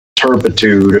moral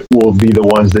turpitude will be the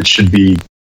ones that should be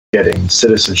getting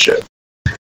citizenship.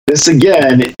 This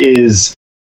again is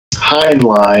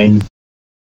Heinlein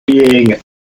being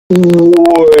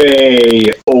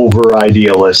way over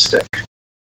idealistic,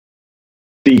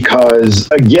 because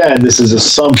again, this is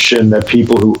assumption that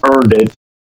people who earned it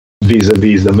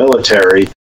vis-a-vis the military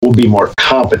will be more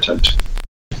competent.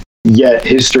 Yet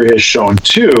history has shown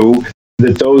too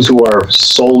that those who are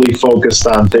solely focused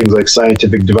on things like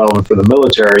scientific development for the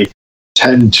military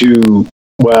tend to,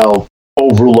 well,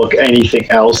 overlook anything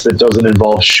else that doesn't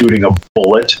involve shooting a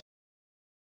bullet.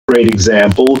 Great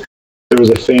example, there was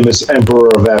a famous emperor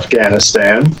of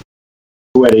Afghanistan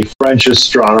who had a French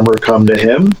astronomer come to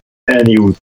him, and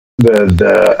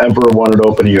the emperor wanted to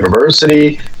open a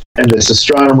university, and this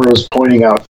astronomer was pointing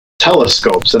out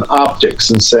telescopes and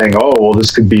optics and saying, oh, well, this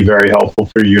could be very helpful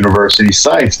for your university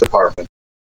science department.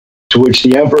 To which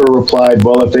the emperor replied,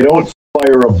 well, if they don't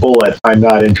fire a bullet, I'm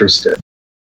not interested.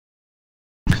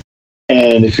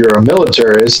 And if you're a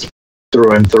militarist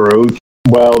through and through,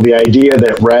 well, the idea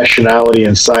that rationality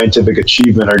and scientific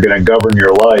achievement are going to govern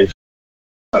your life,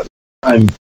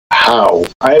 how?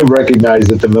 I recognize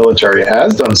that the military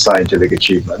has done scientific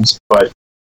achievements, but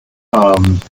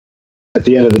at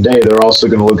the end of the day, they're also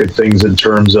going to look at things in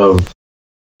terms of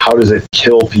how does it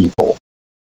kill people?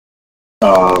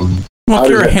 Well, if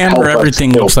you're a hammer,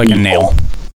 everything looks like a nail.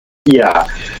 Yeah.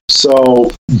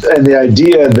 So, and the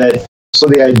idea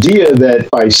that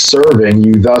by serving,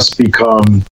 you thus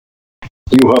become,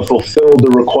 you have fulfilled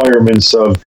the requirements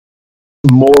of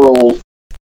moral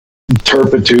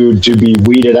turpitude to be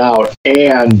weeded out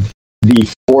and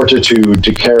the fortitude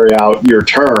to carry out your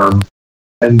term,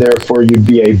 and therefore you'd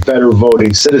be a better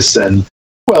voting citizen.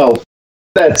 Well,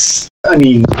 that's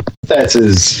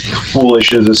as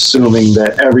foolish as assuming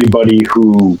that everybody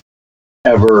who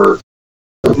ever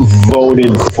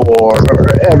voted for,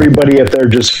 or everybody, if they're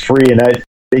just free and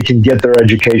they can get their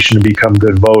education to become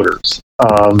good voters.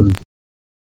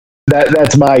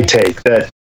 That's my take, that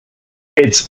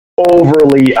it's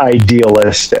overly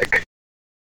idealistic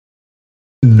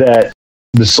that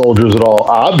the soldiers would all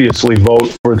obviously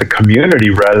vote for the community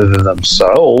rather than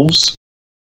themselves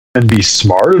and be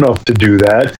smart enough to do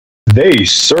that. They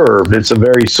served. It's a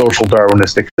very social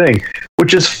Darwinistic thing,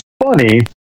 which is funny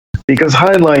because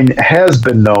Heinlein has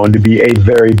been known to be a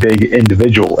very big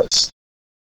individualist.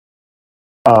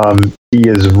 He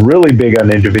is really big on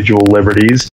individual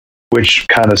liberties, which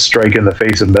kind of strike in the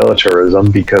face of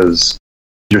militarism because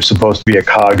you're supposed to be a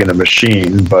cog in a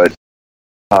machine, but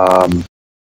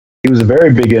he was a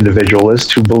very big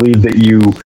individualist who believed that you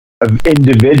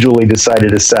individually decided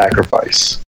to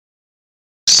sacrifice.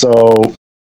 So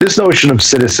this notion of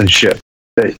citizenship,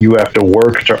 that you have to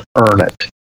work to earn it,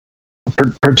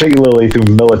 particularly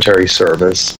through military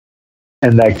service,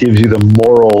 and that gives you the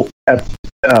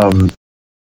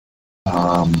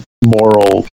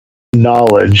moral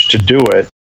knowledge to do it.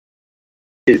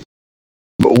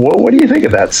 What do you think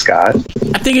of that, Scott?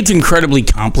 I think it's incredibly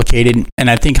complicated, and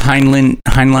I think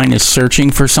Heinlein is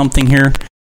searching for something here.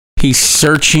 He's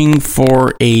searching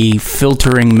for a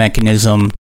filtering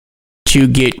mechanism to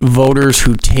get voters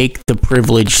who take the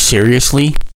privilege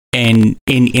seriously and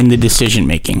in the decision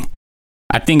making.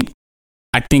 I think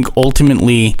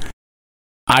ultimately,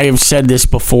 I have said this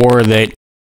before, that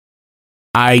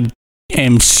I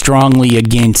am strongly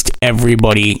against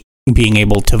everybody being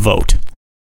able to vote.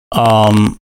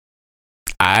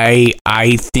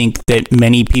 I think that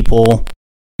many people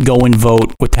go and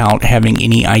vote without having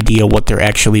any idea what they're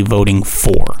actually voting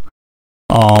for.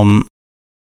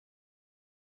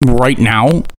 Right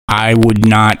now, I would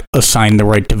not assign the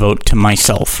right to vote to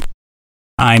myself.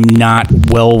 I'm not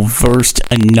well versed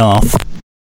enough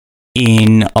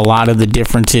in a lot of the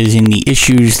differences in the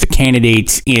issues, the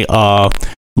candidates,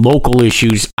 local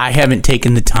issues. I haven't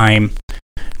taken the time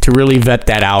to really vet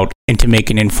that out and to make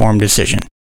an informed decision.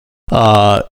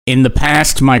 In the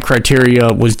past, my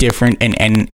criteria was different,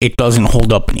 and it doesn't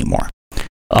hold up anymore.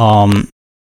 And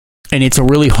it's a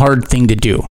really hard thing to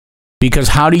do, because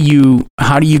how do you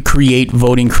create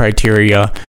voting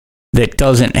criteria that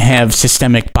doesn't have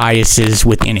systemic biases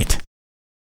within it?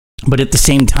 But at the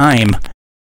same time,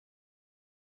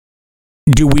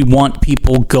 do we want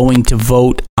people going to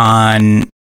vote on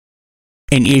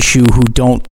an issue who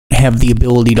don't have the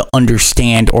ability to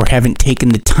understand or haven't taken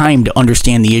the time to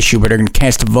understand the issue, but are going to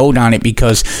cast a vote on it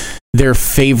because their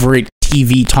favorite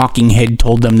TV talking head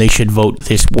told them they should vote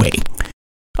this way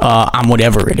on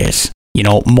whatever it is? You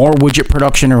know, more widget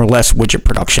production or less widget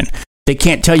production. They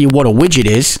can't tell you what a widget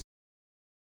is,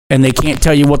 and they can't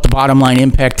tell you what the bottom line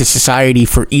impact to society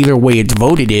for either way it's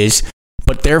voted is,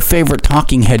 but their favorite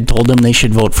talking head told them they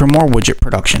should vote for more widget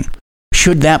production.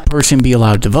 Should that person be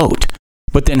allowed to vote?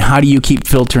 But then how do you keep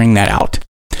filtering that out?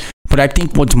 But I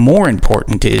think what's more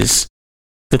important is,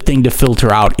 the thing to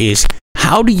filter out is,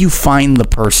 how do you find the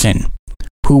person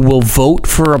who will vote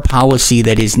for a policy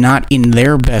that is not in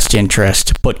their best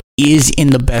interest, but is in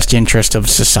the best interest of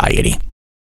society?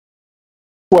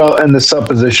 Well, and the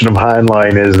supposition of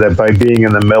Heinlein is that by being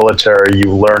in the military,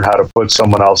 you learn how to put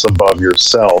someone else above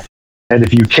yourself. And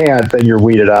if you can't, then you're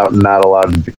weeded out and not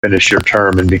allowed to finish your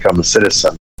term and become a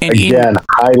citizen. And again,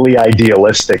 highly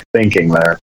idealistic thinking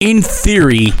there. In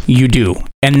theory, you do.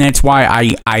 And that's why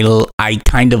I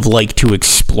kind of like to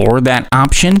explore that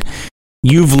option.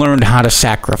 You've learned how to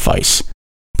sacrifice.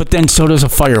 But then so does a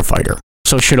firefighter.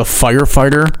 So should a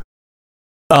firefighter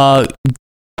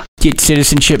get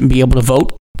citizenship and be able to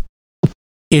vote?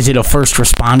 Is it a first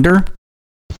responder?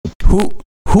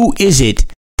 Who is it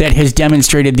that has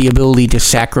demonstrated the ability to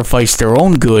sacrifice their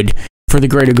own good for the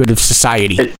greater good of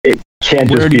society? It can't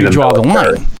just Where be do you the draw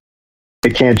military. the line?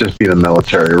 It can't just be the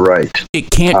military, right? It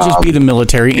can't just be the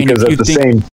military. Because and if at the you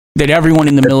think same that everyone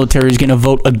in the military is going to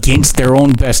vote against their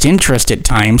own best interest at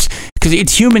times, because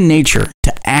it's human nature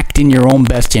to act in your own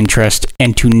best interest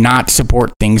and to not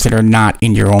support things that are not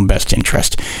in your own best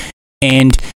interest.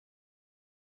 And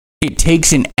it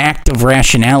takes an act of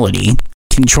rationality,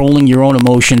 controlling your own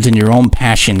emotions and your own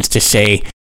passions, to say,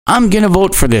 I'm going to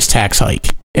vote for this tax hike,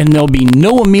 and there'll be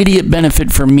no immediate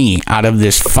benefit for me out of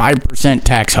this 5%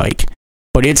 tax hike,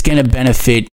 but it's going to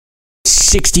benefit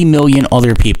 60 million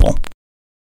other people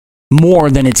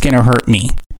more than it's going to hurt me.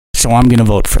 So I'm going to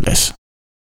vote for this.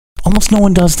 Almost no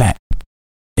one does that.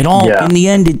 In the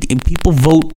end, people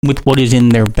vote with what is in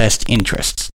their best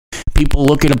interests. People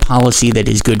look at a policy that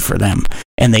is good for them,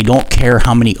 and they don't care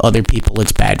how many other people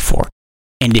it's bad for.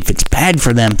 And if it's bad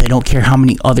for them, they don't care how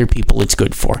many other people it's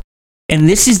good for. And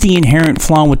this is the inherent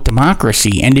flaw with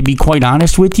democracy. And to be quite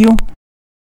honest with you,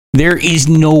 there is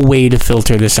no way to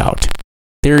filter this out.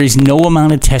 There is no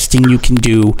amount of testing you can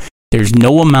do. There's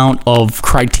no amount of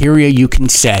criteria you can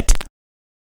set.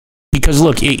 Because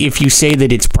look, if you say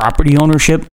that it's property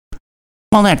ownership,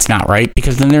 well, that's not right,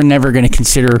 because then they're never going to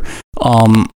consider,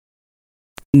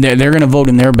 they're going to vote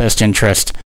in their best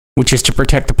interest, which is to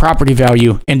protect the property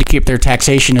value and to keep their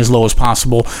taxation as low as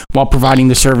possible while providing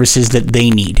the services that they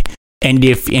need. And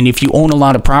if you own a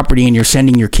lot of property and you're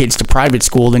sending your kids to private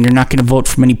school, then you're not going to vote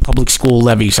for any public school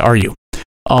levies, are you?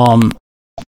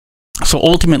 So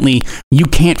ultimately, you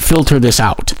can't filter this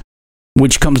out,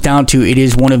 which comes down to, it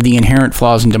is one of the inherent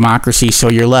flaws in democracy, so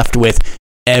you're left with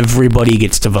everybody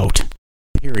gets to vote,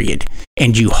 period.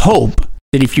 And you hope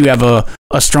that if you have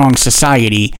a strong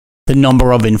society, the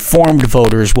number of informed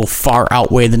voters will far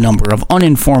outweigh the number of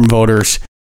uninformed voters,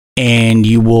 and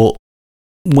you will,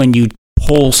 when you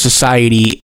poll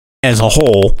society as a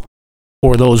whole,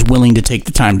 or those willing to take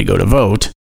the time to go to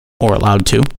vote, or allowed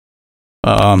to,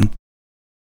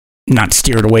 not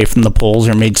steered away from the polls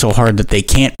or made so hard that they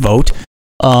can't vote,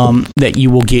 that you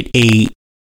will get a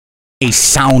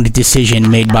sound decision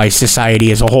made by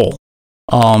society as a whole.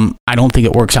 I don't think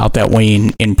it works out that way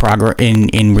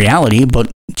in reality, but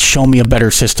show me a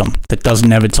better system that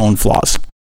doesn't have its own flaws.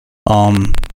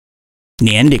 In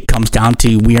the end, it comes down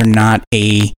to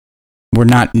we're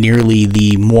not nearly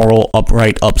the moral,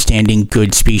 upright, upstanding,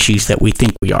 good species that we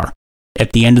think we are.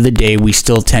 At the end of the day, we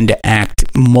still tend to act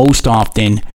most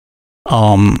often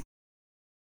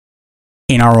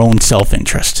in our own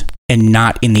self-interest and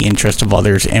not in the interest of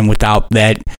others, and without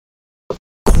that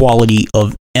quality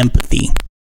of empathy,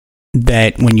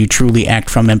 that when you truly act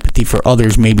from empathy for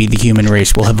others, maybe the human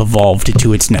race will have evolved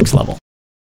to its next level.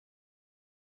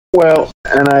 Well,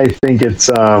 and I think it's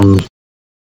an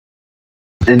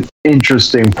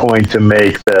interesting point to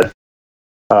make that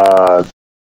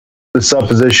the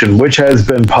supposition, which has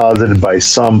been posited by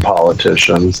some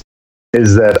politicians,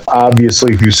 is that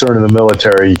obviously if you serve in the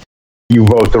military, you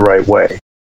vote the right way.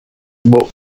 Well,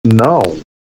 no.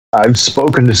 I've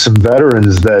spoken to some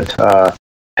veterans that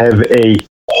have a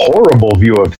horrible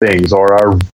view of things or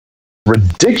are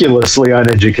ridiculously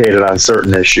uneducated on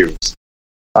certain issues.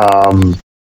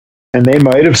 And they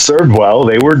might have served well.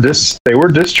 They were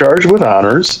discharged with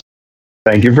honors,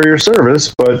 thank you for your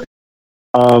service, but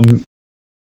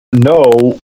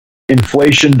no,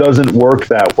 inflation doesn't work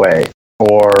that way,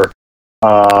 or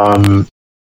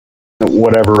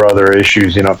whatever other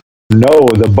issues, no,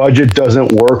 the budget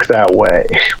doesn't work that way,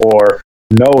 or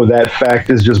no, that fact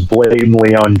is just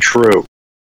blatantly untrue.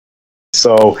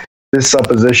 So this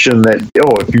supposition that,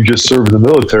 if you just serve in the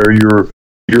military,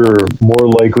 you're more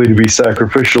likely to be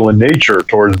sacrificial in nature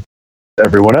towards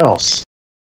everyone else.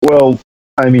 Well,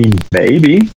 I mean,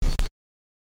 maybe,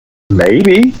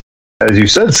 as you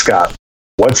said, Scott,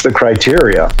 what's the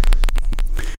criteria?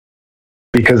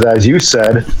 Because as you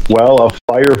said, well, a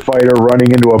firefighter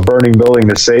running into a burning building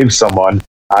to save someone,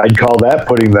 I'd call that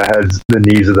putting the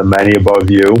needs of the many above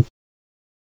you.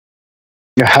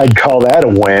 I'd call that a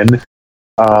win.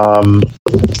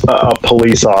 A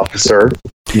police officer,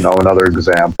 another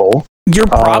example. You're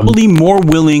probably more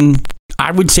willing,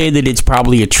 I would say that it's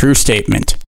probably a true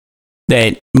statement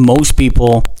that most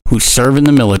people who serve in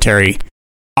the military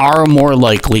are more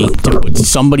likely to put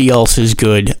somebody else's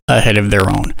good ahead of their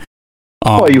own.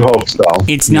 Well, you hope so.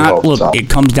 It's not, look, it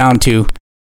comes down to,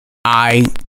 I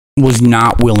was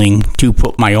not willing to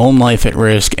put my own life at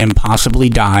risk and possibly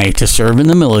die to serve in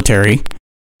the military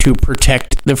to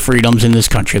protect the freedoms in this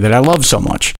country that I love so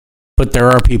much. But there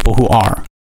are people who are.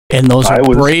 And those are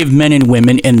brave men and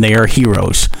women, and they are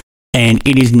heroes. And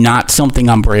it is not something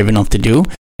I'm brave enough to do,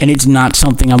 and it's not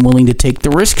something I'm willing to take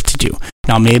the risk to do.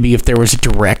 Now, maybe if there was a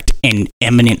direct and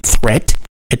imminent threat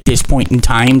at this point in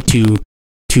time to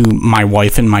my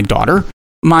wife and my daughter,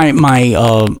 my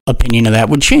opinion of that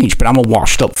would change. But I'm a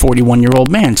washed up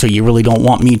 41-year-old man, so you really don't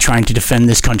want me trying to defend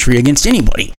this country against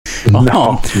anybody.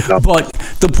 No. But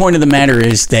the point of the matter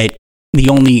is that the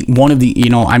only one of the,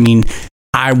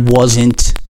 I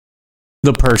wasn't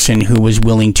the person who was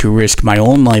willing to risk my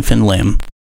own life and limb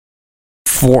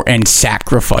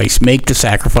make the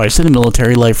sacrifice that the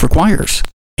military life requires.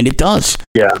 And it does.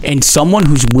 Yeah. And someone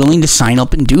who's willing to sign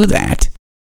up and do that,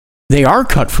 they are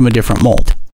cut from a different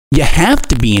mold. You have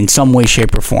to be in some way,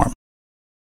 shape, or form.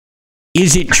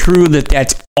 Is it true that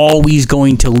that's always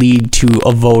going to lead to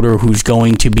a voter who's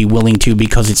going to be willing to,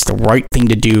 because it's the right thing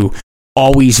to do,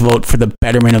 always vote for the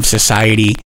betterment of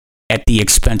society at the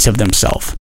expense of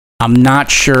themselves? I'm not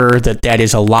sure that that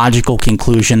is a logical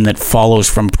conclusion that follows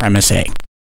from premise A.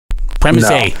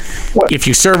 Premise A, if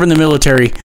you serve in the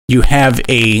military, you have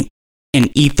an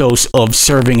ethos of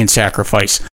serving and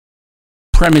sacrifice.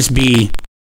 Premise B,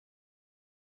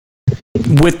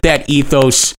 with that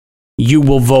ethos, you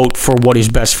will vote for what is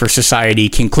best for society.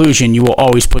 Conclusion, you will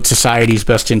always put society's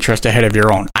best interest ahead of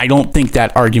your own. I don't think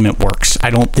that argument works. I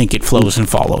don't think it flows and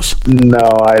follows. No,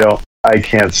 I don't. I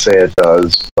can't say it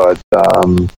does, but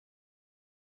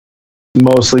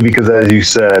mostly because, as you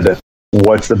said,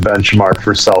 what's the benchmark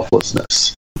for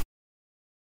selflessness?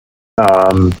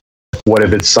 What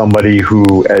if it's somebody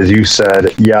who, as you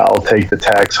said, I'll take the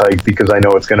tax hike because I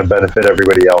know it's going to benefit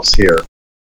everybody else here?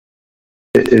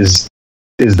 It is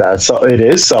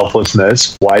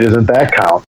selflessness. Why doesn't that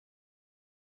count?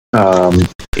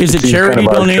 Is a charity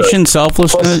donation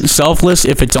selfless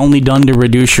if it's only done to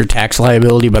reduce your tax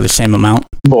liability by the same amount?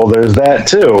 Well, there's that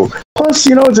too. Plus,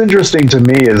 what's interesting to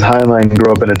me is Heinlein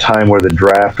grew up in a time where the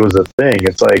draft was a thing.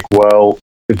 It's like, well,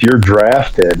 if you're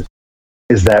drafted,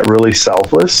 is that really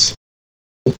selfless?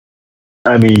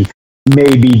 I mean,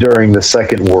 maybe during the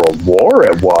Second World War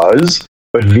it was,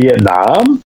 but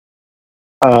Vietnam?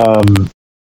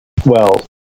 Well,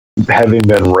 having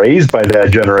been raised by that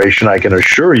generation, I can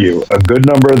assure you, a good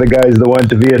number of the guys that went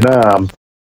to Vietnam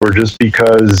were just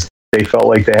because they felt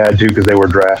like they had to because they were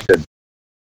drafted.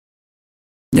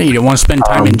 Yeah, you don't want to spend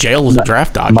time in jail as a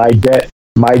draft dog. My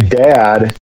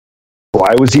dad,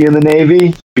 why was he in the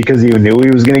Navy? Because he knew he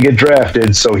was going to get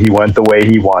drafted, so he went the way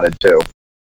he wanted to.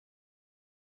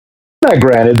 Now,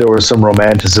 granted, there was some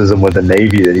romanticism with the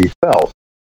Navy that he felt,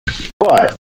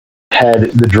 but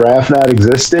had the draft not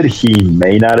existed, he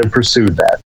may not have pursued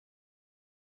that.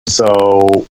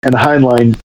 So, and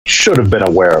Heinlein should have been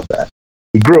aware of that.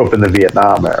 He grew up in the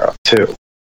Vietnam era, too.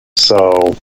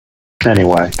 So,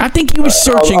 anyway. I think he was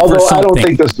searching for something. I don't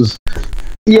think this was...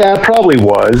 Yeah, it probably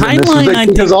was. Heinlein,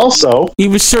 because also... He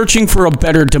was searching for a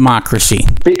better democracy.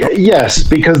 Yes,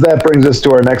 because that brings us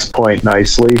to our next point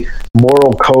nicely.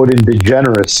 Moral code and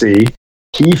degeneracy.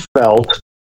 He felt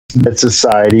that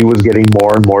society was getting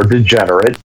more and more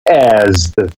degenerate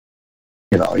as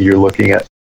you're looking at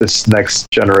this next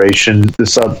generation,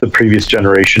 the previous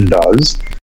generation does.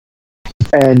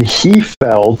 And he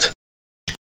felt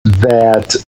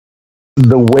that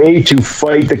the way to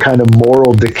fight the kind of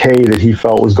moral decay that he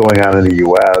felt was going on in the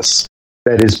U.S.,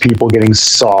 that is people getting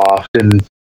soft and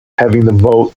having the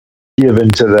vote, given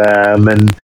to them,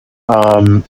 and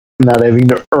not having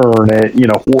to earn it,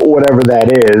 whatever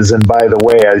that is. And by the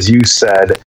way, as you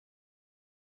said,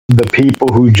 the people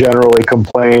who generally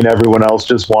complain everyone else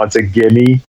just wants a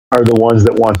gimme are the ones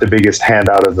that want the biggest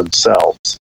handout of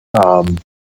themselves.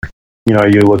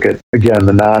 You look at, again,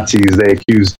 the Nazis, they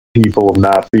accused people of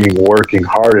not working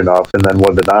hard enough, and then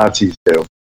what did the Nazis do?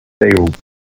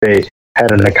 They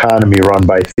had an economy run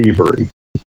by thievery.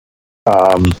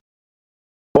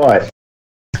 But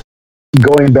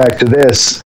going back to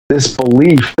this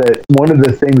belief that one of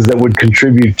the things that would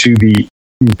contribute to the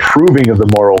improving of the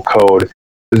moral code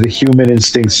is the human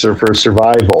instincts for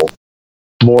survival,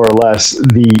 more or less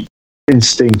the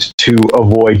instinct to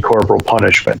avoid corporal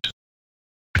punishment,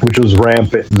 which was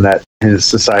rampant in that his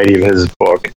Society of his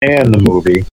book and the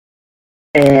movie.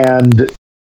 And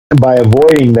by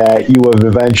avoiding that, you have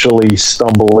eventually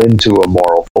stumbled into a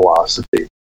moral philosophy,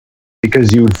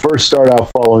 because you would first start out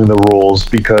following the rules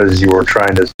because you were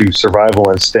trying to do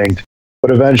survival instinct,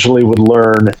 but eventually would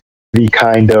learn the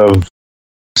kind of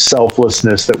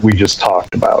selflessness that we just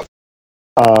talked about.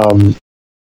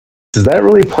 Does that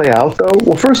really play out, though?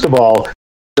 Well, first of all,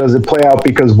 does it play out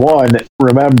because, one,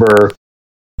 remember,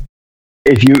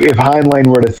 if Heinlein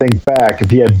were to think back, if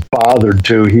he had bothered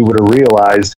to, he would have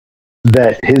realized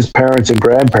that his parents and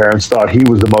grandparents thought he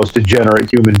was the most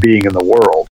degenerate human being in the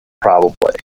world,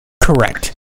 probably.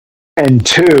 Correct. And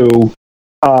two,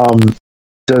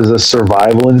 does a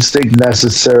survival instinct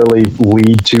necessarily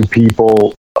lead to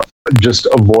people just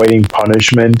avoiding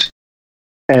punishment,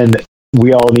 and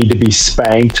we all need to be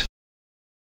spanked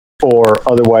or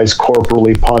otherwise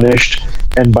corporally punished,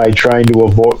 and by trying to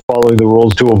avoid following the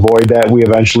rules to avoid that, we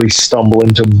eventually stumble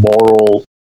into moral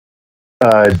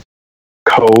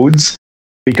codes?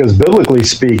 Because biblically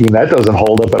speaking, that doesn't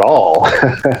hold up at all.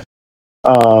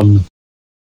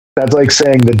 That's like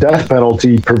saying the death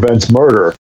penalty prevents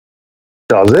murder.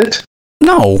 Does it?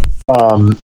 No.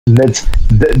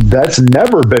 That's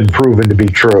never been proven to be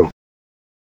true.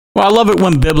 Well, I love it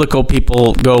when biblical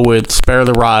people go with spare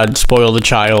the rod, spoil the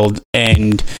child,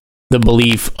 and the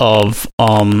belief of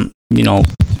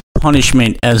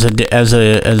punishment as a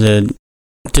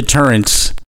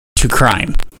deterrence to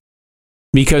crime.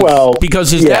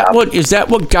 Because is that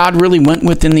what God really went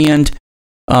with in the end?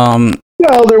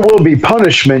 Well, there will be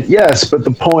punishment, yes, but the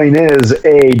point is,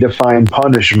 define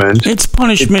punishment. It's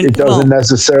punishment. It doesn't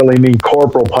necessarily mean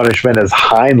corporal punishment, as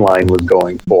Heinlein was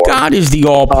going for. God is the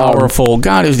all-powerful.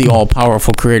 God is the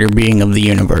all-powerful creator being of the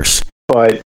universe.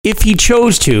 But if he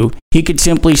chose to, he could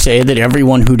simply say that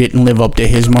everyone who didn't live up to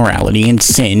his morality and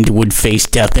sinned would face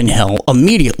death in hell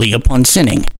immediately upon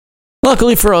sinning.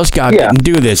 Luckily for us, God didn't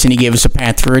do this, and he gave us a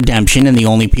path for redemption, and the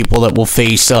only people that will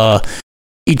face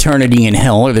eternity in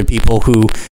hell are the people who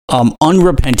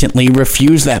unrepentantly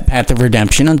refuse that path of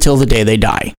redemption until the day they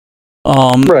die.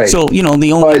 Right. So, the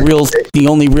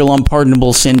only real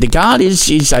unpardonable sin to God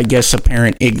is I guess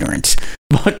apparent ignorance.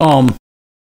 But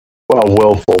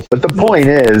willful. But the point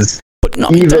is,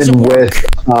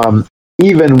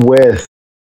 even with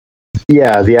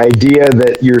the idea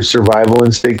that your survival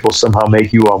instinct will somehow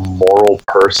make you a moral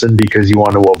person because you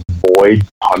want to avoid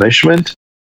punishment.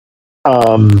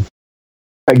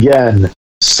 Again,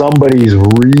 somebody's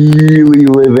really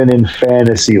living in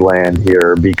fantasy land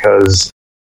here, because,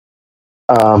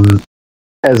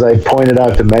 as I pointed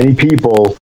out to many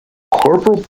people,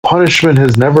 corporal punishment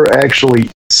has never actually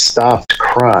stopped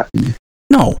crime.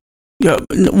 No. Yeah,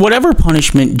 whatever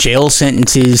punishment, jail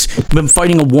sentences, been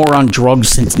fighting a war on drugs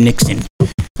since Nixon.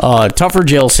 Tougher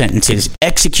jail sentences,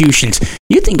 executions.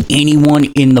 You think anyone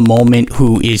in the moment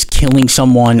who is killing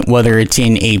someone, whether it's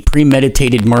in a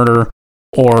premeditated murder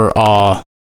or,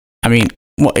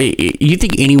 you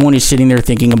think anyone is sitting there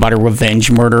thinking about a revenge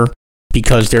murder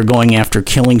because they're going after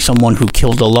killing someone who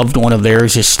killed a loved one of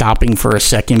theirs is stopping for a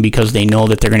second because they know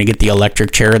that they're going to get the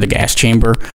electric chair or the gas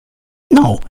chamber?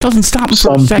 No, it doesn't stop them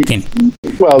for a second.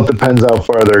 Well, it depends how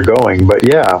far they're going, but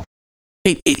yeah.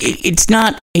 It's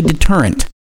not a deterrent.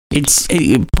 It's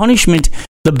a punishment.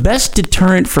 The best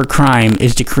deterrent for crime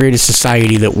is to create a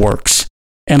society that works.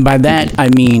 And by that, I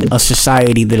mean a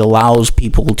society that allows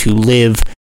people to live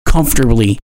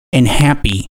comfortably and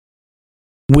happy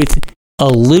with a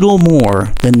little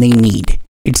more than they need.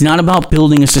 It's not about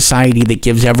building a society that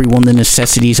gives everyone the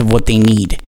necessities of what they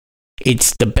need.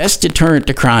 It's the best deterrent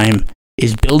to crime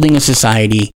is building a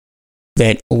society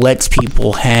that lets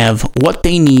people have what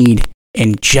they need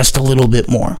and just a little bit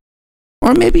more.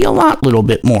 Or maybe a little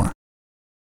bit more.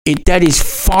 That is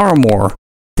far more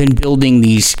than building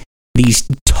these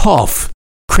tough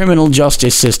criminal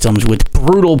justice systems with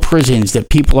brutal prisons that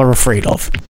people are afraid of.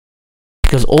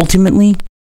 Because ultimately,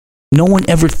 no one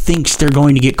ever thinks they're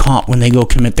going to get caught when they go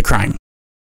commit the crime.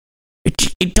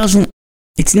 It doesn't,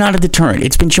 it's not a deterrent.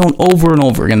 It's been shown over and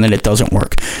over again that it doesn't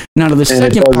work. Now, to the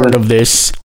second part of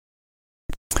this.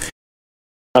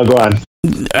 Oh, go on.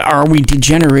 Are we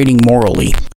degenerating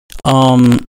morally?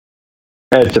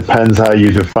 It depends how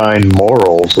you define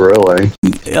morals, really.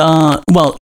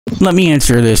 Well, let me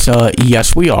answer this.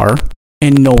 Yes, we are,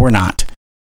 and no, we're not.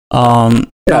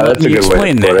 That's a good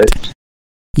way to put it.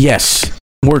 Yes,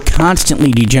 we're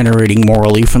constantly degenerating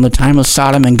morally from the time of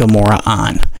Sodom and Gomorrah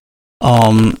on.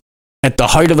 At the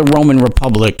height of the Roman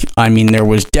Republic, I mean, there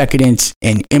was decadence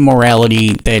and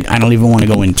immorality that I don't even want to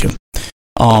go into.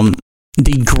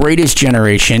 The greatest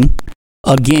generation,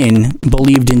 again,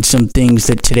 believed in some things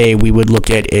that today we would look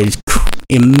at as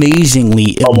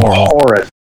amazingly immoral. Abhorrent.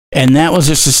 And that was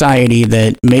a society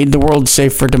that made the world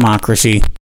safe for democracy,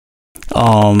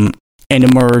 and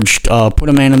emerged, put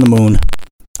a man on the moon,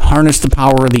 harnessed the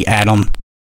power of the atom,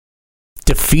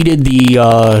 defeated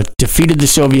the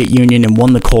Soviet Union and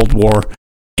won the Cold War,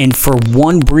 and for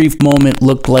one brief moment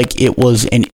looked like it was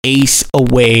an ace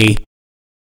away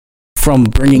from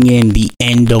bringing in the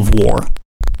end of war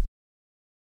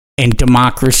and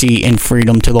democracy and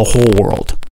freedom to the whole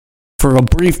world. For a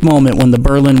brief moment when the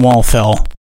Berlin Wall fell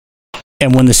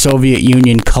and when the Soviet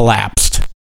Union collapsed,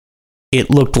 it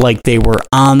looked like they were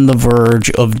on the verge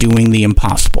of doing the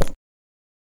impossible.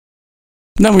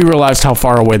 Then we realized how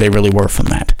far away they really were from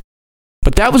that.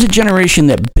 But that was a generation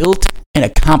that built and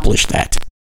accomplished that.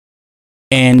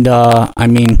 And, I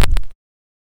mean,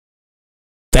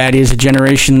 that is a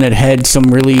generation that had some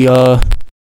really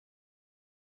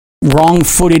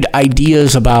wrong-footed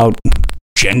ideas about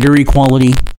gender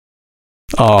equality,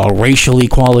 racial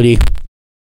equality,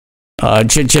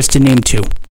 just to name two.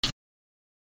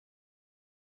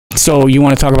 So you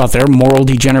want to talk about their moral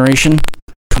degeneration?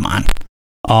 Come on.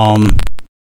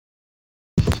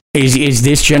 Is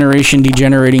this generation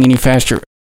degenerating any faster?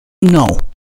 No.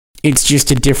 It's just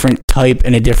a different type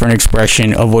and a different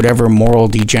expression of whatever moral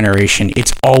degeneration.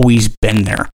 It's always been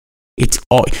there.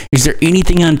 Is there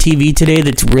anything on TV today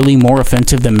that's really more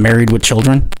offensive than Married with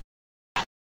Children?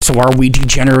 So are we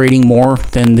degenerating more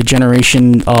than the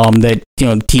generation that,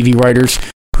 TV writers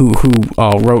who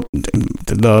wrote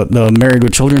the Married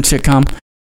with Children sitcom?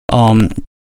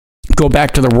 Go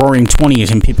back to the Roaring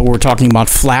 '20s, and people were talking about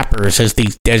flappers as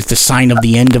the sign of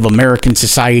the end of American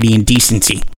society and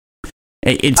decency.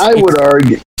 I would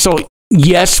argue. So,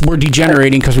 yes, we're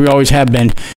degenerating because we always have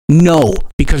been. No,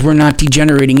 because we're not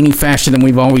degenerating any faster than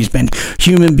we've always been.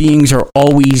 Human beings are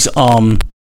always,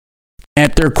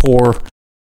 at their core,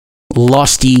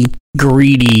 lusty,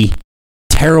 greedy,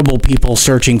 terrible people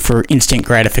searching for instant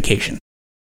gratification.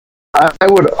 I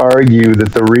would argue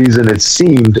that the reason it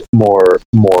seemed more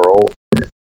moral,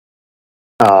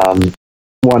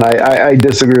 one, I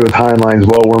disagree with Heinlein's,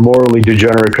 well, we're morally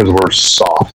degenerate because we're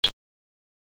soft.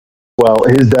 Well,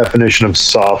 his definition of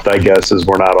soft, I guess, is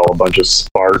we're not all a bunch of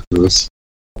Spartans.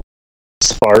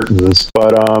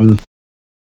 But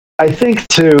I think,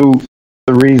 too,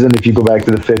 the reason, if you go back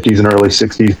to the 50s and early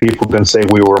 60s, people can say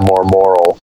we were more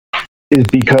moral, is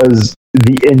because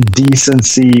the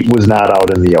indecency was not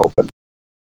out in the open.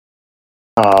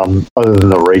 Other than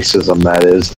the racism, that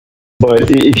is.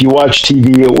 But if you watch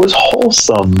TV, it was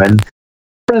wholesome and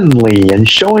friendly and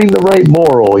showing the right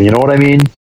moral, you know what I mean?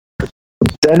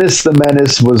 Dennis the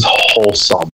Menace was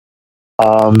wholesome.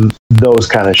 Those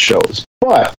kind of shows.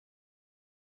 But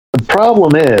the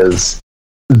problem is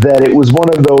that it was one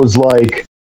of those like,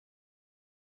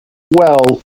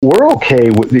 well, we're okay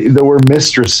with there were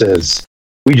mistresses.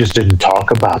 We just didn't talk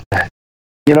about that.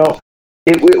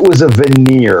 It was a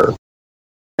veneer.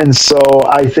 And so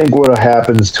I think what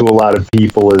happens to a lot of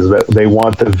people is that they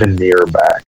want the veneer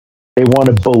back. They want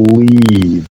to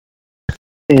believe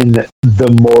in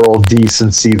the moral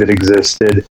decency that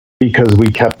existed because we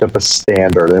kept up a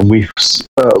standard and we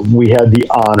had the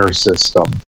honor system.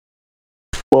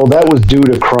 Well, that was due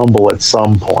to crumble at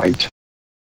some point.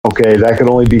 Okay, that could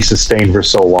only be sustained for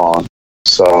so long.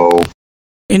 So,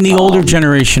 and the older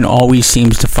generation always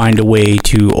seems to find a way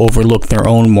to overlook their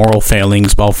own moral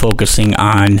failings while focusing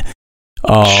on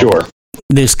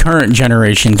this current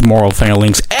generation's moral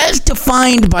failings as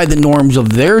defined by the norms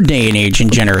of their day and age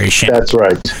and generation. That's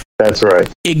right.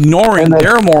 Ignoring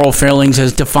their moral failings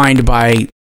as defined by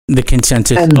the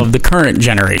consensus of the current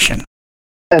generation.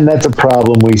 And that's a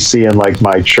problem we see in like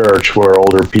my church, where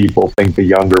older people think the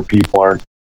younger people aren't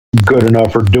good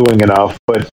enough or doing enough.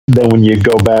 But then when you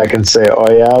go back and say,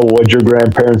 oh yeah, what'd your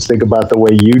grandparents think about the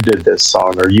way you did this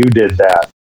song or you did that?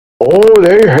 Oh,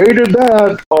 they hated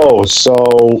that. Oh,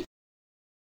 so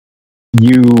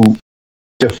you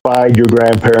defied your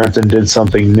grandparents and did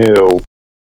something new.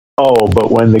 Oh, but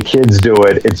when the kids do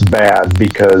it, it's bad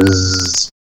because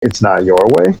it's not your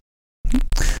way.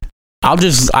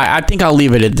 I think I'll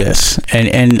leave it at this.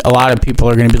 And a lot of people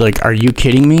are going to be like, are you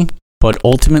kidding me? But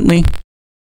ultimately,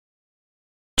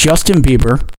 Justin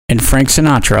Bieber and Frank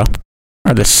Sinatra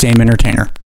are the same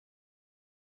entertainer.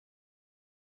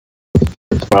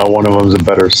 Well, one of them's a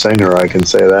better singer, I can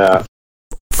say that.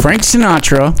 Frank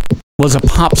Sinatra was a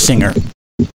pop singer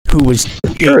who was,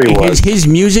 Sure he was. his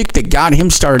music that got him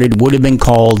started would have been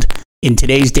called, in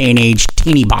today's day and age,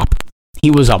 teeny bop. He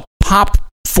was a pop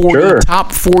 40,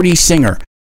 top 40 singer.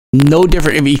 No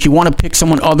different. If you want to pick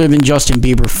someone other than Justin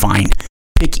Bieber, fine.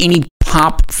 Pick any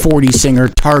pop 40 singer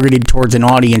targeted towards an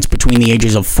audience between the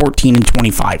ages of 14 and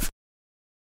 25.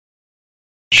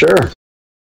 Sure.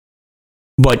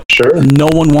 But Sure. no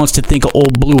one wants to think of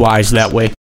Old Blue Eyes that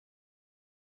way.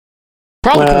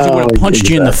 Probably because he would have punched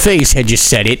you in the face had you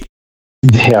said it.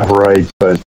 Yeah, right.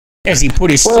 But as he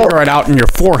put his cigarette out in your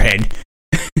forehead.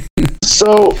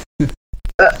 So,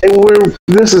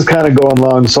 this is kind of going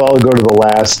long, so I'll go to the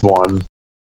last one.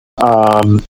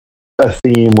 A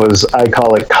theme was, I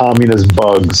call it communist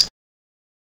bugs.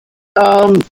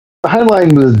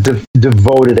 Heinlein was a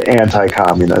devoted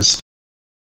anti-communist,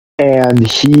 and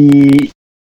he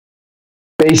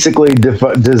basically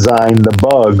designed the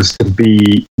bugs to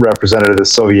be representative of the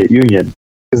Soviet Union.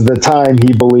 Because at the time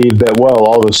he believed that, well,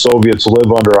 all the Soviets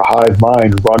live under a hive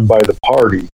mind run by the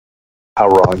party. How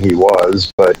wrong he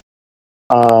was, but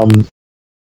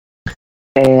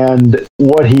and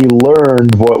what he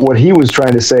learned, what he was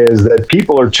trying to say is that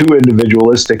people are too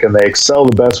individualistic and they excel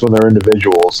the best when they're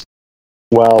individuals,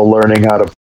 while learning how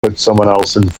to put someone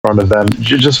else in front of them.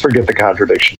 Just forget the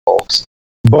contradiction, folks.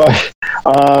 But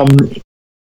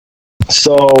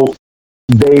so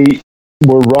they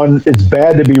were run. It's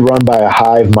bad to be run by a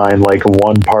hive mind like a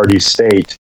one-party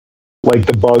state, like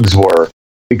the bugs were.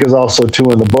 Because also,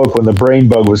 too, in the book, when the brain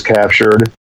bug was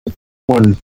captured,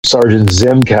 when Sergeant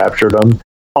Zim captured them,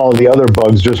 all the other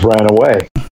bugs just ran away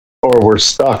or were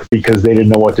stuck because they didn't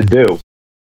know what to do.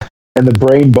 And the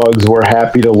brain bugs were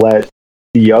happy to let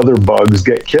the other bugs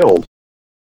get killed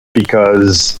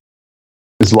because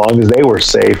as long as they were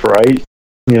safe, right?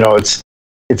 You know, it's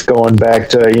going back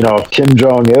to, you know, if Kim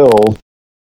Jong-il,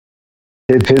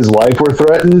 if his life were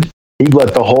threatened, he'd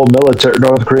let the whole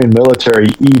North Korean military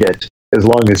eat it as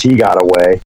long as he got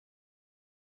away.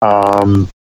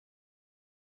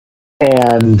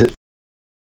 And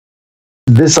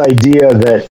this idea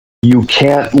that you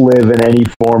can't live in any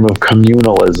form of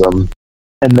communalism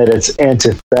and that it's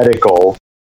antithetical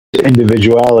to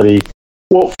individuality.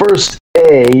 Well, first,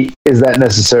 A, is that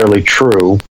necessarily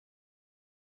true?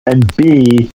 And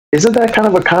B, isn't that kind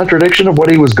of a contradiction of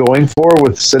what he was going for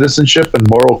with citizenship and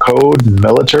moral code and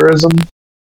militarism?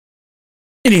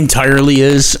 It entirely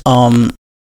is.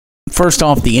 First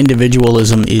off, the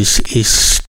individualism is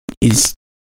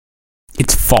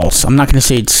it's false. I'm not going to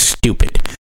say it's stupid.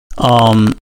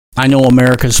 I know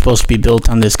America is supposed to be built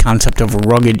on this concept of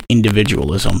rugged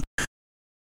individualism.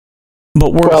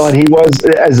 But and he was,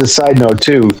 as a side note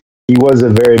too, he was a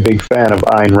very big fan of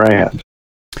Ayn Rand,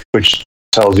 which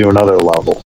tells you another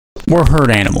level. We're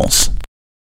herd animals.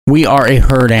 We are a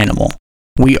herd animal.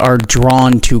 We are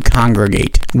drawn to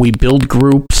congregate. We build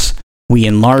groups. We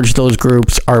enlarge those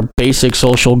groups. Our basic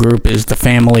social group is the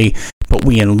family, but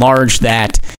we enlarge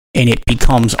that, and it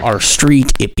becomes our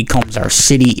street. It becomes our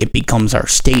city. It becomes our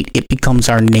state. It becomes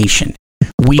our nation.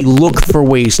 We look for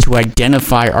ways to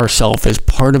identify ourselves as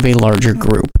part of a larger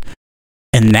group,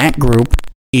 and that group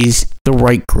is the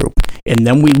right group. And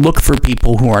then we look for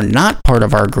people who are not part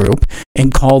of our group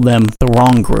and call them the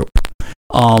wrong group.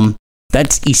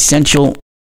 That's essential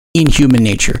in human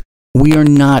nature. We are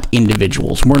not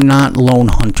individuals. We're not lone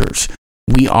hunters.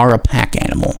 We are a pack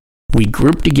animal. We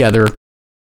group together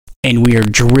and we are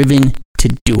driven to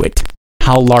do it.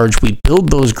 How large we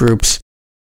build those groups,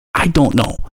 I don't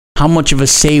know. How much of a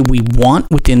say we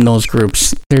want within those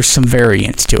groups, there's some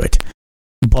variance to it.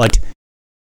 But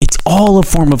it's all a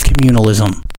form of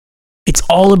communalism. It's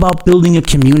all about building a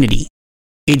community.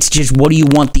 It's just, what do you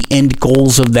want the end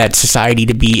goals of that society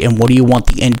to be, and what do you want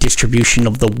the end distribution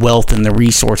of the wealth and the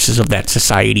resources of that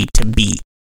society to be?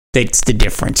 That's the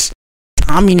difference.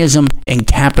 Communism and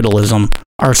capitalism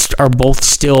are both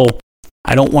still,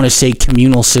 I don't want to say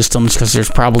communal systems because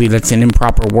that's an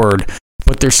improper word,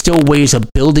 but there's still ways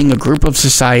of building a group of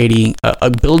society,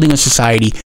 building a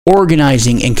society,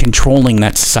 organizing and controlling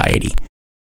that society,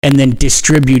 and then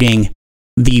distributing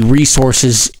the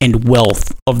resources and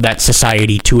wealth of that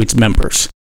society to its members.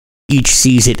 Each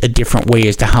sees it a different way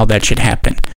as to how that should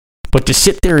happen. But to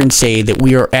sit there and say that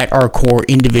we are at our core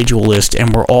individualist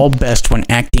and we're all best when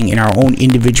acting in our own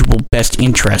individual best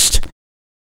interest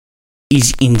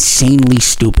is insanely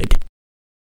stupid.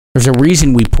 There's a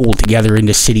reason we pool together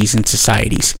into cities and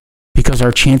societies, because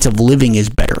our chance of living is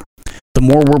better. The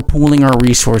more we're pooling our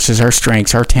resources, our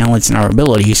strengths, our talents, and our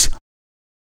abilities,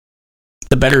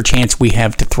 the better chance we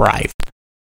have to thrive.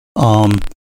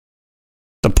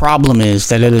 The problem is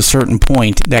that at a certain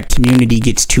point, that community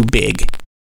gets too big,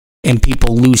 and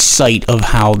people lose sight of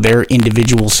how their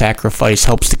individual sacrifice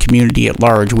helps the community at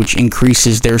large, which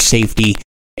increases their safety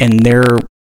and their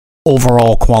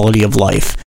overall quality of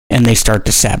life, and they start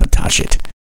to sabotage it.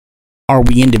 Are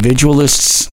we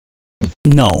individualists?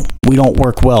 No, we don't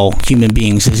work well, human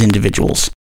beings, as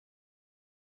individuals.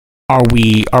 Are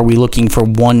we looking for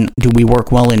one? Do we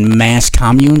work well in mass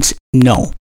communes?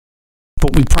 No.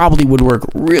 But we probably would work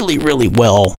really, really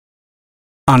well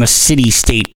on a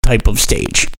city-state type of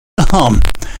stage,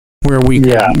 where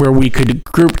we could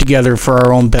group together for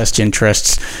our own best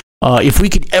interests. If we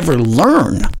could ever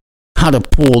learn how to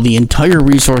pool the entire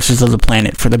resources of the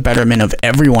planet for the betterment of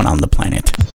everyone on the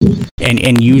planet,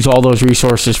 and use all those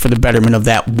resources for the betterment of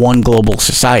that one global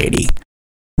society,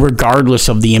 regardless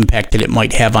of the impact that it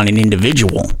might have on an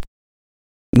individual,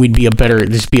 this would be a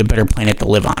better planet to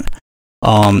live on.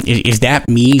 Is that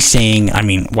me saying, I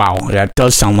mean, wow, that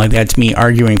does sound like that's me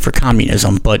arguing for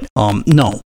communism, but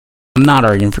no, I'm not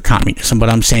arguing for communism, but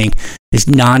I'm saying this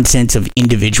nonsense of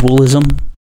individualism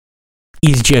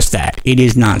is just that. It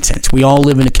is nonsense. We all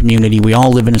live in a community, we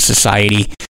all live in a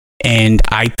society, and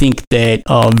I think that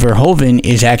Verhoeven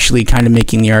is actually kind of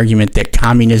making the argument that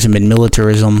communism and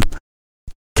militarism,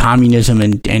 communism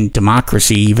and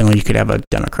democracy, even though you could have a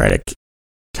democratic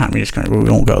communist country, we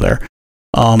won't go there.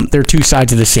 They're two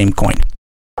sides of the same coin.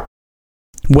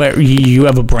 Where you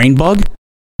have a brain bug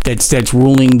that's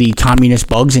ruling the communist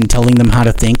bugs and telling them how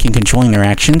to think and controlling their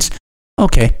actions.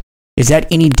 Okay. Is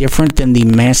that any different than the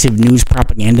massive news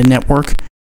propaganda network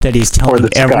that is telling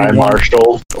everyone,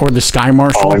 or the Sky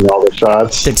Marshal, calling all the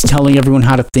shots, that's telling everyone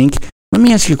how to think? Let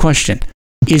me ask you a question.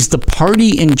 Is the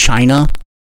party in China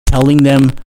telling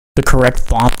them the correct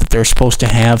thought that they're supposed to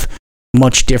have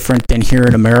much different than here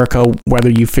in America, whether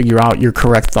you figure out your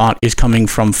correct thought is coming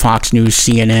from Fox News,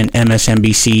 CNN,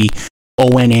 MSNBC,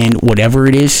 ONN, whatever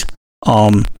it is?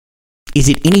 Is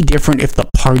it any different if the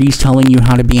party's telling you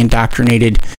how to be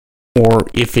indoctrinated, or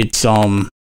if it's Tucker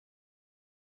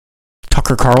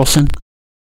Carlson?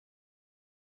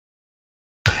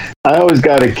 I always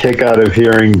got a kick out of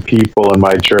hearing people in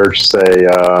my church say,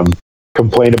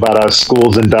 complain about how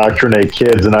schools indoctrinate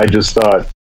kids, and I just thought,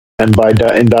 and by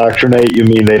indoctrinate, you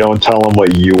mean they don't tell them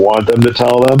what you want them to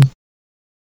tell them?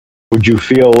 Would you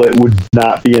feel it would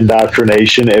not be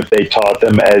indoctrination if they taught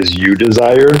them as you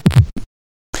desire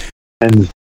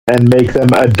and make them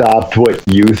adopt what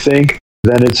you think?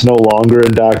 Then it's no longer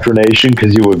indoctrination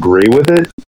because you agree with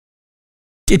it?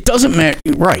 It doesn't matter,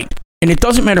 right. And it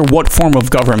doesn't matter what form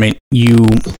of government you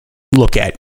look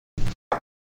at.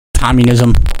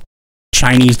 Communism,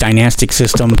 Chinese dynastic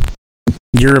system,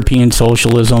 European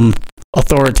socialism,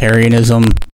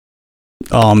 authoritarianism,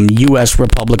 U.S.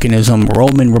 republicanism,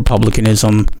 Roman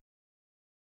republicanism.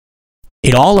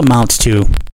 It all amounts to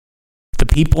the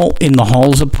people in the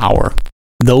halls of power,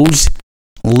 those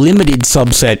limited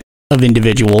subset of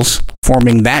individuals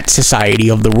forming that society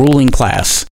of the ruling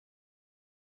class,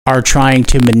 are trying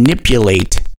to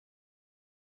manipulate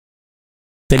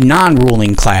the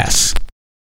non-ruling class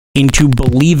into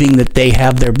believing that they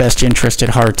have their best interest at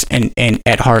heart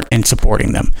and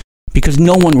supporting them, because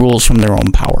no one rules from their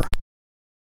own power.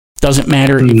 Doesn't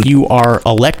matter if you are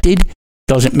elected,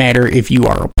 doesn't matter if you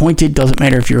are appointed, doesn't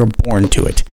matter if you're born to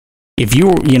it. If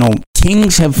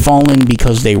kings have fallen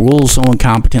because they rule so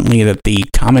incompetently that the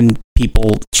common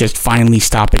people just finally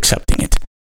stop accepting it.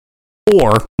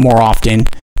 Or, more often,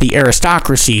 the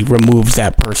aristocracy removes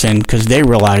that person because they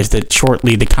realize that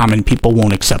shortly the common people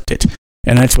won't accept it.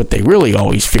 And that's what they really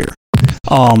always fear.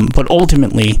 But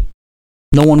ultimately,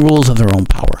 no one rules of their own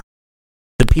power.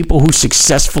 The people who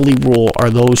successfully rule are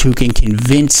those who can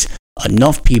convince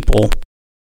enough people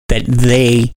that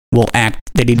they will act,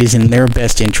 that it is in their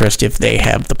best interest if they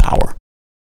have the power.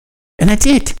 And that's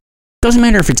it. Doesn't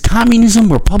matter if it's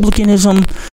communism, republicanism,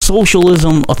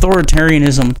 socialism,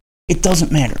 authoritarianism. It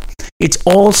doesn't matter. It's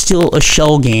all still a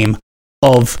shell game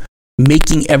of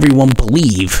making everyone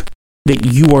believe that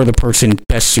you are the person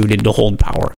best suited to hold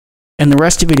power. And the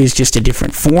rest of it is just a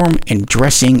different form and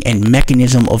dressing and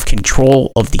mechanism of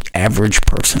control of the average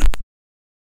person.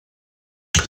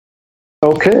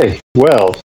 Okay,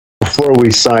 well, before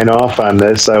we sign off on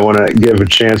this, I want to give a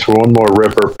chance for one more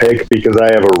rip or pick, because I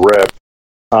have a rip.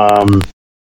 Wow.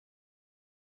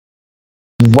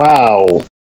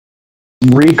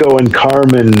 Rico and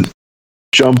Carmen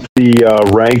jumped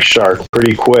the rank shark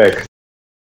pretty quick.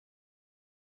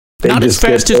 They Not as just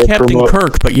get fast as their Captain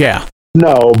Kirk, but yeah.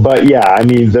 No, but yeah, I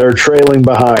mean, they're trailing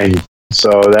behind, so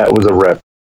that was a rip.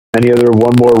 Any other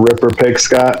one more ripper pick,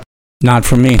 Scott? Not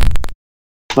from me.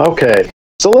 Okay,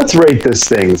 so let's rate this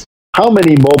thing. How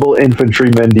many mobile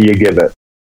infantrymen do you give it?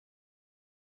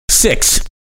 6.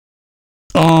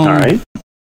 All right.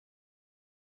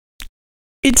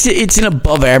 It's an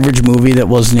above average movie that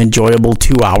was an enjoyable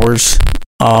 2 hours.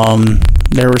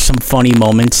 There were some funny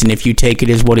moments, and if you take it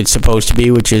as what it's supposed to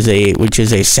be, which is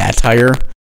a satire,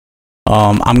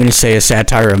 I'm going to say a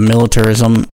satire of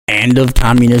militarism and of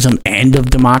communism and of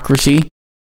democracy,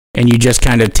 and you just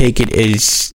kind of take it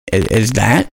as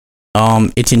that,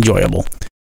 it's enjoyable.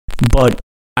 But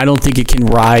I don't think it can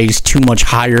rise too much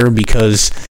higher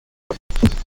because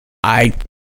I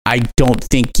don't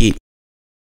think it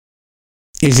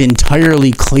is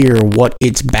entirely clear what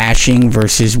it's bashing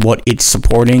versus what it's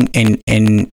supporting, and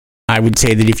I would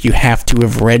say that if you have to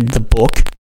have read the book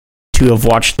to have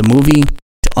watched the movie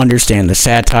to understand the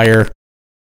satire,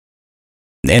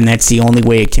 and that's the only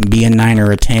way it can be a 9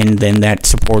 or a 10, then that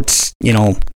supports,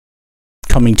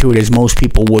 coming to it as most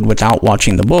people would without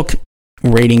watching the book,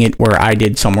 rating it where I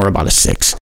did, somewhere about a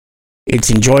 6.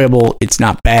 It's enjoyable, it's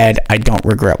not bad, I don't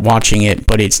regret watching it,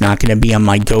 but it's not going to be on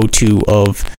my go-to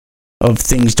of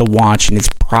things to watch, and it's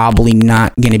probably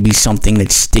not going to be something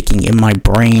that's sticking in my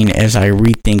brain as I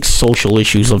rethink social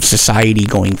issues of society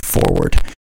going forward.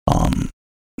 It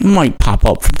might pop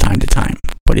up from time to time,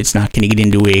 but it's not going to get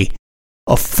into a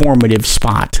formative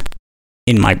spot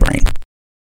in my brain.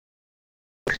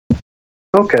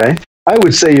 Okay. I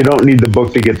would say you don't need the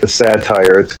book to get the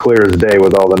satire. It's clear as day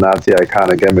with all the Nazi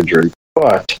iconic imagery.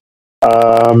 But,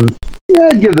 yeah,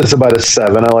 I'd give this about a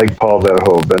 7. I like Paul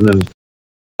Verhoeven, and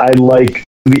I like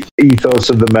the ethos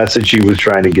of the message he was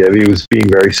trying to give. He was being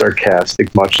very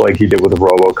sarcastic, much like he did with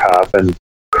RoboCop and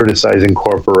criticizing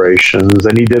corporations.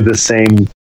 And he did the same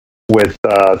with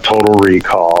Total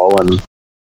Recall. And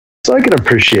so I can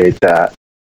appreciate that.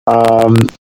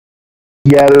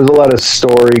 Yeah, there's a lot of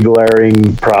story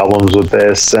glaring problems with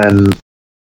this. And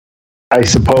I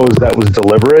suppose that was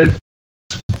deliberate.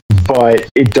 But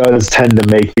it does tend to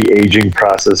make the aging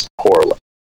process poorly.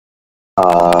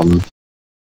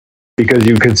 Because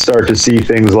you could start to see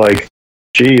things like,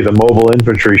 gee, the mobile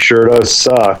infantry sure does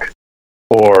suck.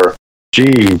 Or,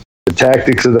 gee, the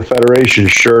tactics of the Federation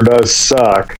sure does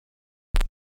suck.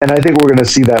 And I think we're going to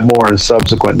see that more in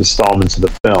subsequent installments of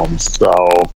the film. So,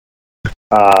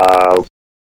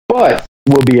 but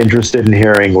we'll be interested in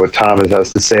hearing what Thomas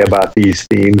has to say about these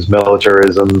themes: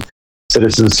 militarism,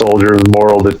 citizen soldiers,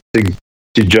 moral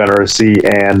degeneracy,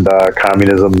 and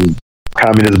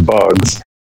communist bugs.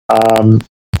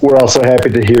 We're also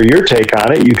happy to hear your take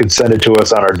on it. You can send it to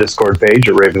us on our Discord page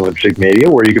at Raven Lunatic Media,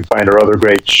 where you can find our other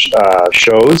great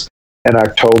shows. In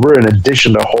October, in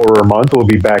addition to Horror Month, we'll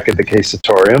be back at the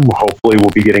Casatorium. Hopefully, we'll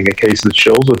be getting a case of the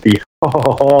chills with the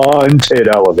haunted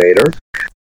elevator.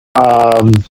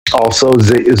 Also,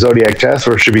 Zodiac Task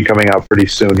Force should be coming out pretty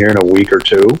soon here in a week or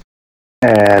two.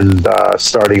 And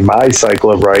starting my cycle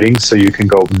of writing, so you can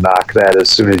go knock that as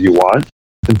soon as you want.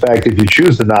 In fact, if you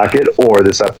choose to knock it, or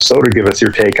this episode, or give us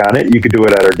your take on it, you can do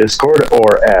it at our Discord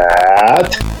or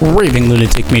at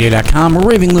ravinglunaticmedia.com,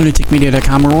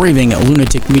 ravinglunaticmedia.com,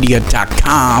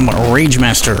 ravinglunaticmedia.com.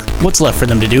 Ragemaster. What's left for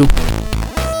them to do?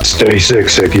 Stay sick,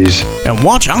 sickies. And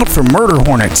watch out for murder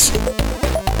hornets.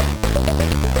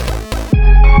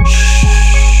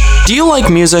 Do you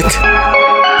like music?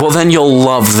 Well, then you'll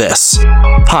love this.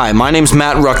 Hi, my name's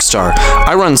Matt Ruckstar.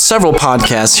 I run several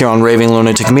podcasts here on Raving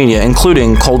Lunatic Media,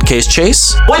 including Cold Case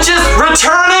Chase, which is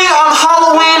returning on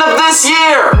Halloween of this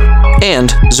year,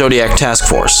 and Zodiac Task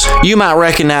Force. You might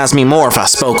recognize me more if I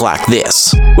spoke like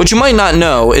this. What you might not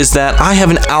know is that I have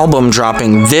an album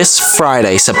dropping this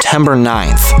Friday, September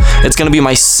 9th. It's going to be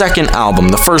my second album,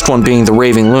 the first one being The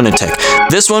Raving Lunatic,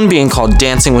 this one being called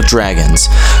Dancing with Dragons.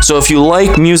 So if you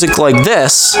like music like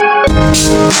this,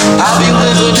 I'll be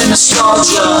living in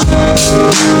nostalgia.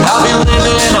 I'll be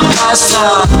living in a past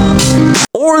time.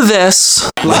 or this,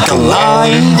 Like a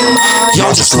lion,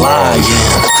 y'all just lying.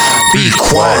 Be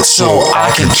quiet so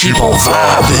I can keep on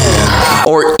vibing.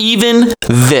 or even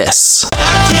this.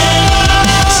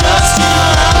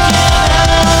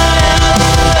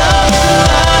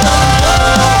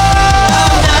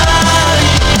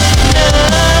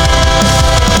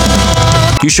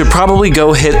 You should probably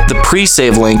go hit the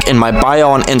pre-save link in my bio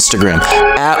on Instagram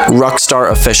at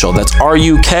Ruckstar Official. That's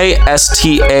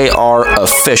RUKSTAR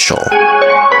Official.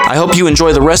 I hope you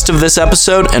enjoy the rest of this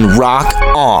episode and rock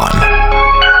on.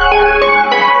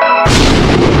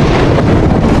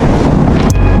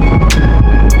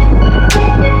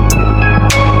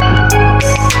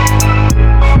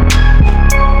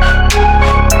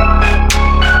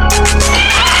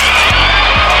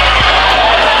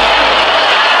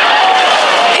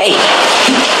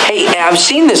 I've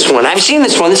seen this one.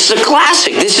 This is a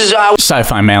classic. This is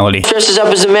Sci-Fi Malady. Dresses up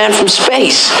as a man from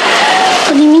space.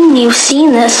 What do you mean you've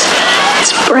seen this?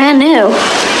 It's brand new.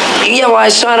 Yeah, well, I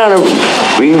saw it on a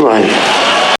rerun.